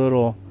our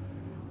little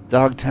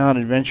Dogtown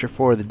adventure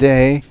for the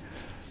day.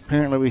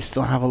 Apparently we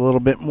still have a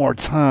little bit more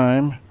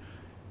time.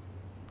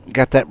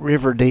 Got that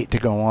river date to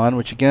go on,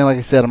 which again, like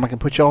I said, I'm not going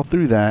to put you all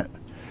through that.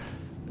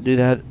 Do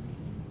that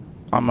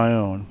on my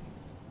own.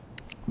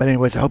 But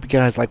anyways, I hope you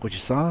guys like what you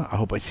saw. I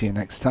hope I see you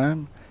next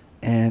time.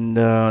 And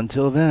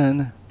until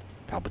then,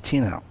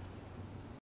 PalpyTeen out.